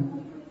प्रवचन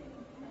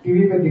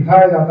टीवी पे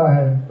दिखाया जाता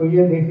है तो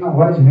ये देखना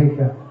वर्ज है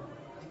क्या?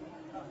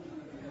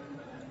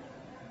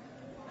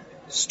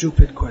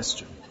 stupid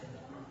question.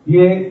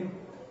 ये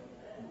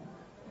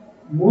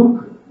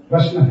मूर्ख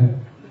प्रश्न है.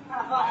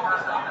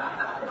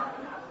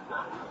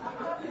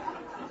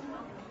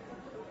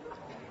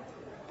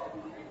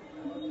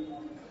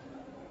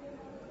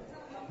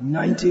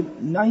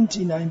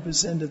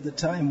 99% of the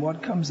time,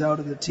 what comes out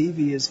of the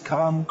TV is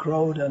calm,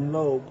 क्रोध, and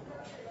lobe.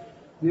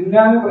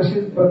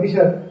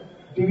 99%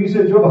 टीवी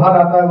से जो बाहर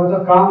आता है वो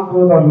तो काम,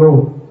 क्रोध और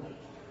लोभ.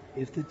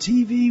 If the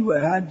TV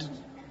had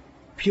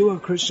pure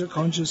Krishna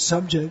conscious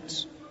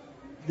subjects,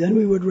 then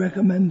we would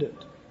recommend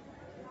it.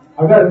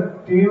 अगर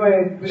टीवी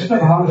में कृष्ण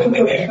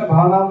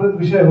भावनामृत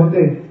विषय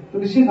होते तो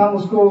निश्चित हम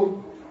उसको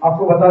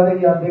आपको बता दें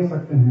कि आप देख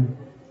सकते हैं.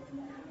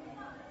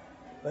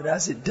 But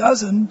as it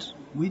doesn't,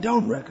 we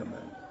don't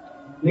recommend.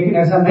 लेकिन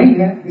ऐसा नहीं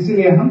है,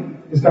 इसीलिए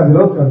हम इसका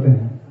विरोध करते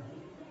हैं.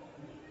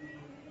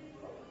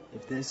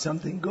 If there's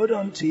something good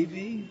on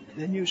TV,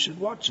 then you should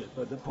watch it.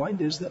 But the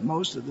point is that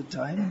most of the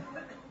time,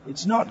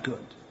 it's not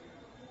good.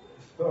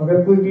 तो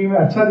अगर कोई टीवी में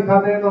अच्छा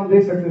दिखाते हैं तो हम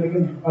देख सकते हैं,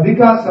 लेकिन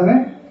अधिकांश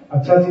समय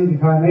अच्छा चीज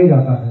दिखाया नहीं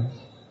जाता है.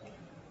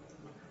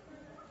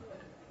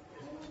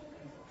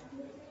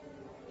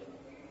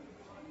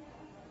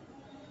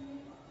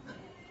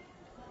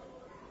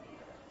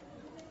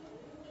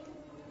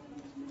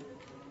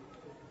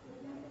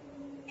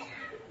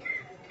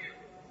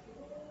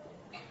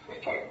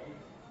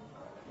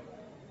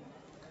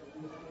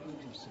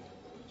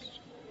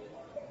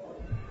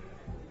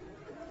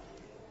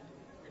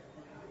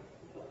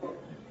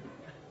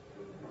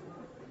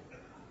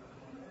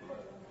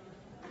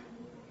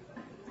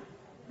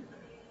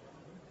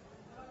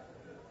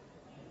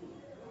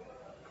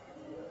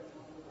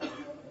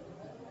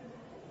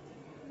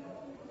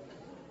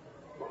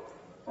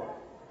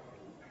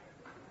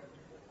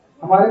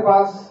 हमारे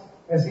पास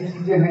ऐसी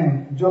चीजें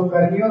हैं जो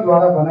कर्मियों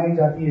द्वारा बनाई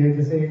जाती है,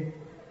 जैसे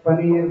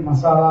पनीर,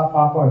 मसाला,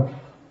 पापड़.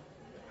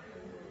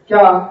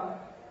 क्या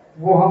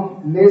वो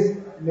हम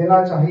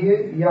लेना चाहिए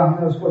या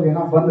हमें उसको लेना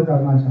बंद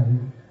करना चाहिए?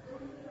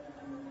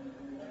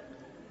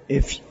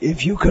 If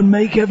you can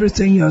make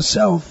everything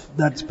yourself,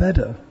 that's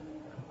better.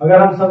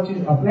 अगर हम सब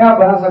चीज अपने आप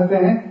बना सकते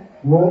हैं,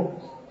 वो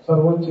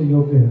सर्वोच्च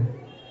योग्य है.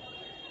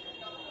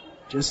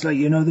 Just like,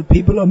 the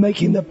people are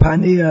making the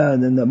paneer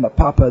and then the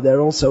papa,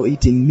 they're also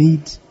eating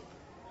meat.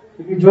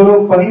 क्योंकि जो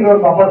लोग पनीर और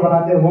पापड़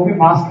बनाते हैं वो भी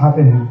मांस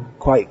खाते हैं.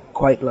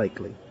 Quite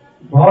likely.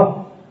 बहुत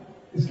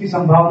इसकी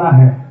संभावना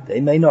है.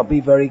 They may not be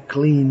very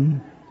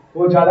clean.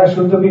 वो ज्यादा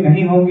शुद्ध भी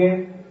नहीं होंगे.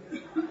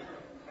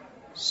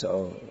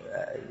 So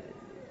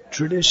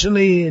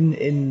traditionally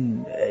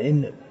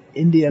in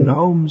Indian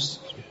homes,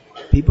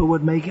 people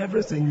would make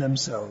everything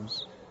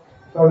themselves.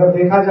 तो अगर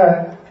देखा जाए,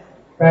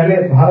 पहले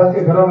भारत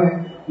के घरों में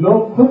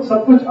लोग खुद सब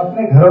कुछ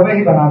अपने घरों में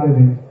ही बनाते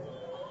थे.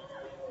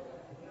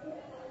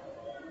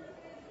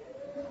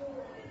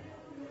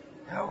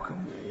 How can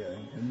we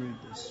can read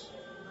this?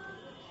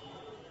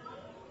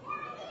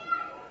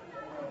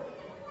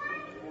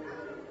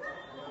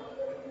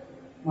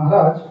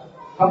 महाराज,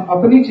 हम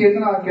अपनी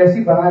चेतना कैसी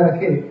बनाए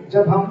रखें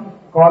जब हम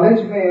कॉलेज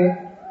में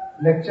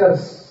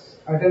लेक्चर्स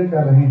अटेंड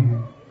कर रहे हैं?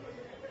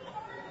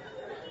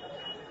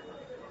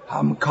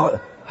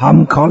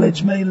 हम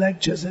कॉलेज में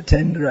लेक्चर्स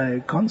अटेंड रहे,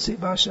 कौन सी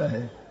भाषा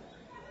है?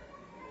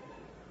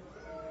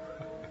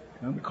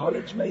 हम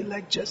कॉलेज में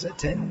लेक्चर्स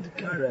अटेंड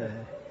कर रहे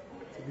हैं.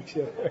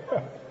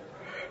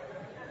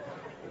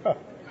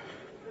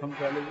 हम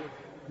कॉलेज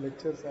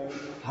लेक्चर्स आए,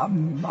 हम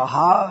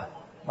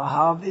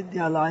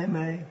महाविद्यालय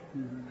में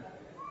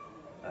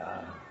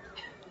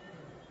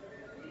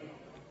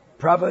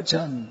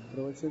प्रवचन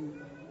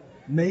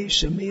में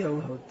शामिल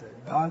होते,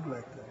 भाग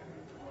लेते,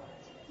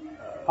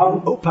 हम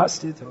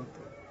उपस्थित होते.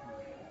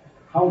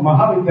 हम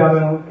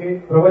महाविद्यालयों के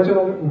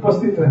प्रवचनों में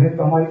उपस्थित रहे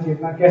तो हमारी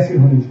चेतना कैसी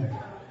होनी चाहिए?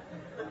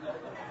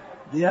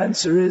 The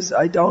answer is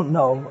I don't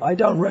know. I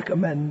don't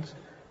recommend.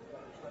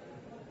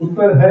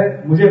 उत्तर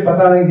है मुझे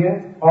पता नहीं है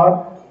और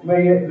मैं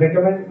ये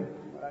रेकमेंड,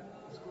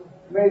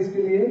 मैं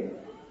इसके लिए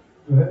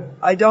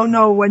I don't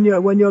know when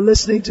you're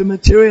listening to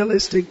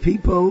materialistic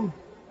people,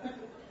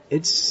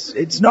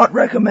 it's not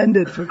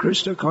recommended for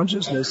Krishna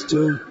consciousness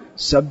to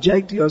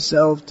subject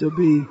yourself to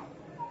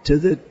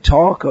the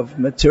talk of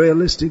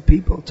materialistic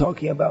people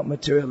talking about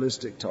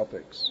materialistic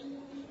topics.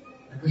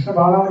 Krishna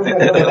भावना में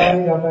ऐसा बताया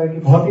नहीं जाता है कि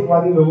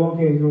भौतिकवादी लोगों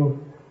के जो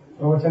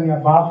प्रवचन या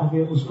बात होती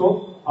है उसको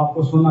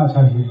आपको सुनना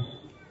चाहिए.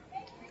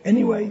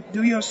 Anyway,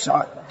 do your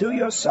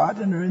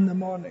sadhana in the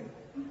morning.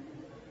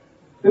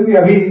 फिर भी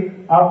अभी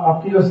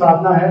आपकी जो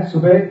साधना है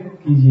सुबह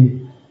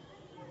कीजिए.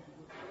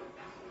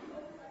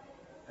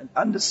 And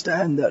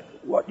understand that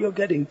what you're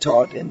getting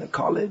taught in the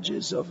college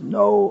is of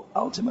no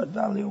ultimate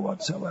value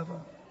whatsoever.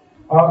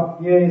 और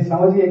ये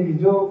समझिए कि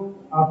जो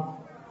आप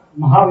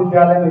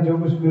महाविद्यालय में जो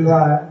कुछ मिल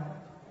रहा है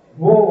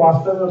वो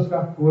वास्तव में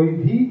उसका कोई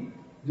भी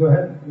जो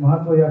है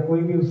महत्व या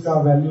कोई भी उसका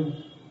वैल्यू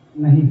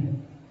नहीं है,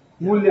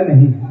 मूल्य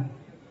नहीं है.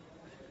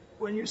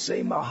 When you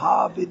say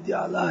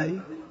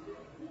Mahavidyalaya,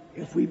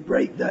 if we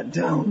break that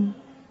down,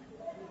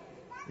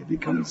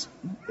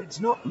 it's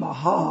not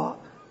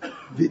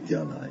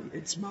Mahavidyalaya,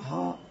 it's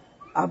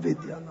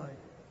Maha-avidyalaya.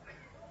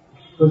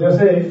 तो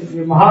जैसे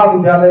ये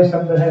महाविद्यालय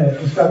शब्द है,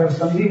 इसका अगर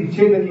संधि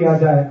विच्छेद किया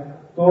जाए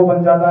तो वो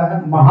बन जाता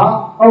है महा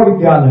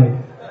अविद्यालय।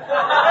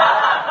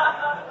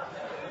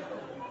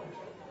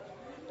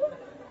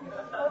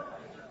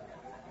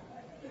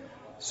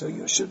 So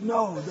you should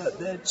know that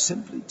they're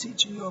simply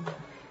teaching you.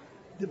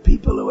 The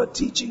people who are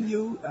teaching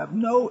you have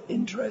no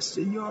interest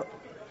in your.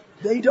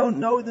 They don't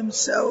know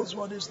themselves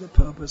what is the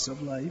purpose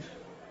of life.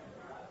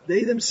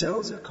 They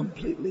themselves are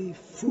completely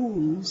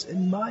fools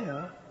in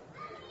Maya,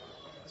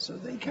 so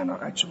they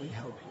cannot actually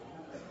help you.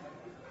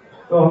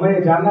 तो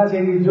हमें जानना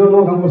चाहिए कि जो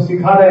लोग हमको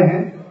सिखा रहे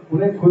हैं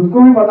उन्हें खुद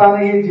को भी पता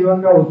नहीं है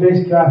जीवन का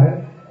उद्देश्य क्या है,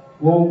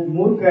 वो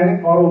मूर्ख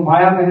हैं और वो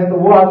माया में है, तो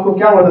वो आपको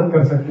क्या मदद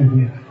कर सकते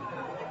हैं।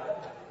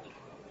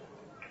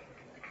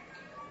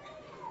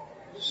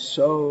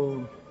 So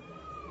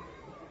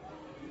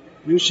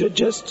you should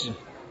just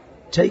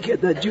take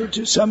it that due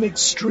to some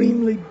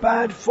extremely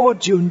bad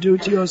fortune, due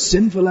to your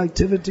sinful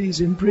activities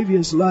in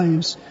previous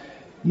lives,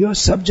 you're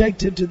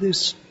subjected to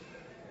this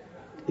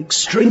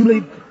extremely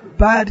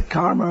bad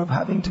karma of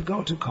having to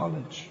go to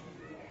college.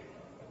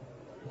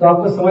 तो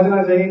आपको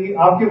समझना चाहिए कि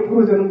आपके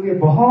पूर्व जन्म के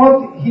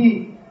बहुत ही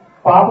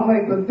पापमय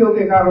कृत्यों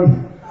के कारण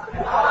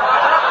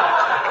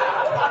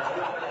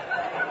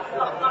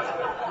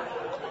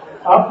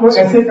आपको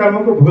ऐसे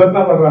कर्मों को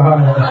भुगतना पड़ रहा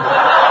है।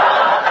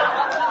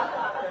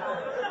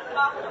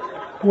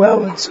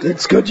 Well,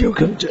 it's good you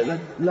can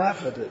laugh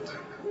at it.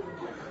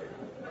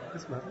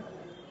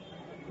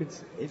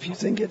 If you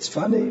think it's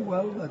funny,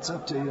 well, that's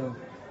up to you.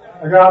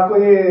 अगर आपको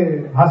ये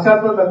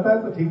हास्यास्पद लगता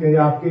है तो ठीक है, ये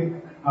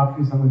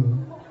आपकी समझ है।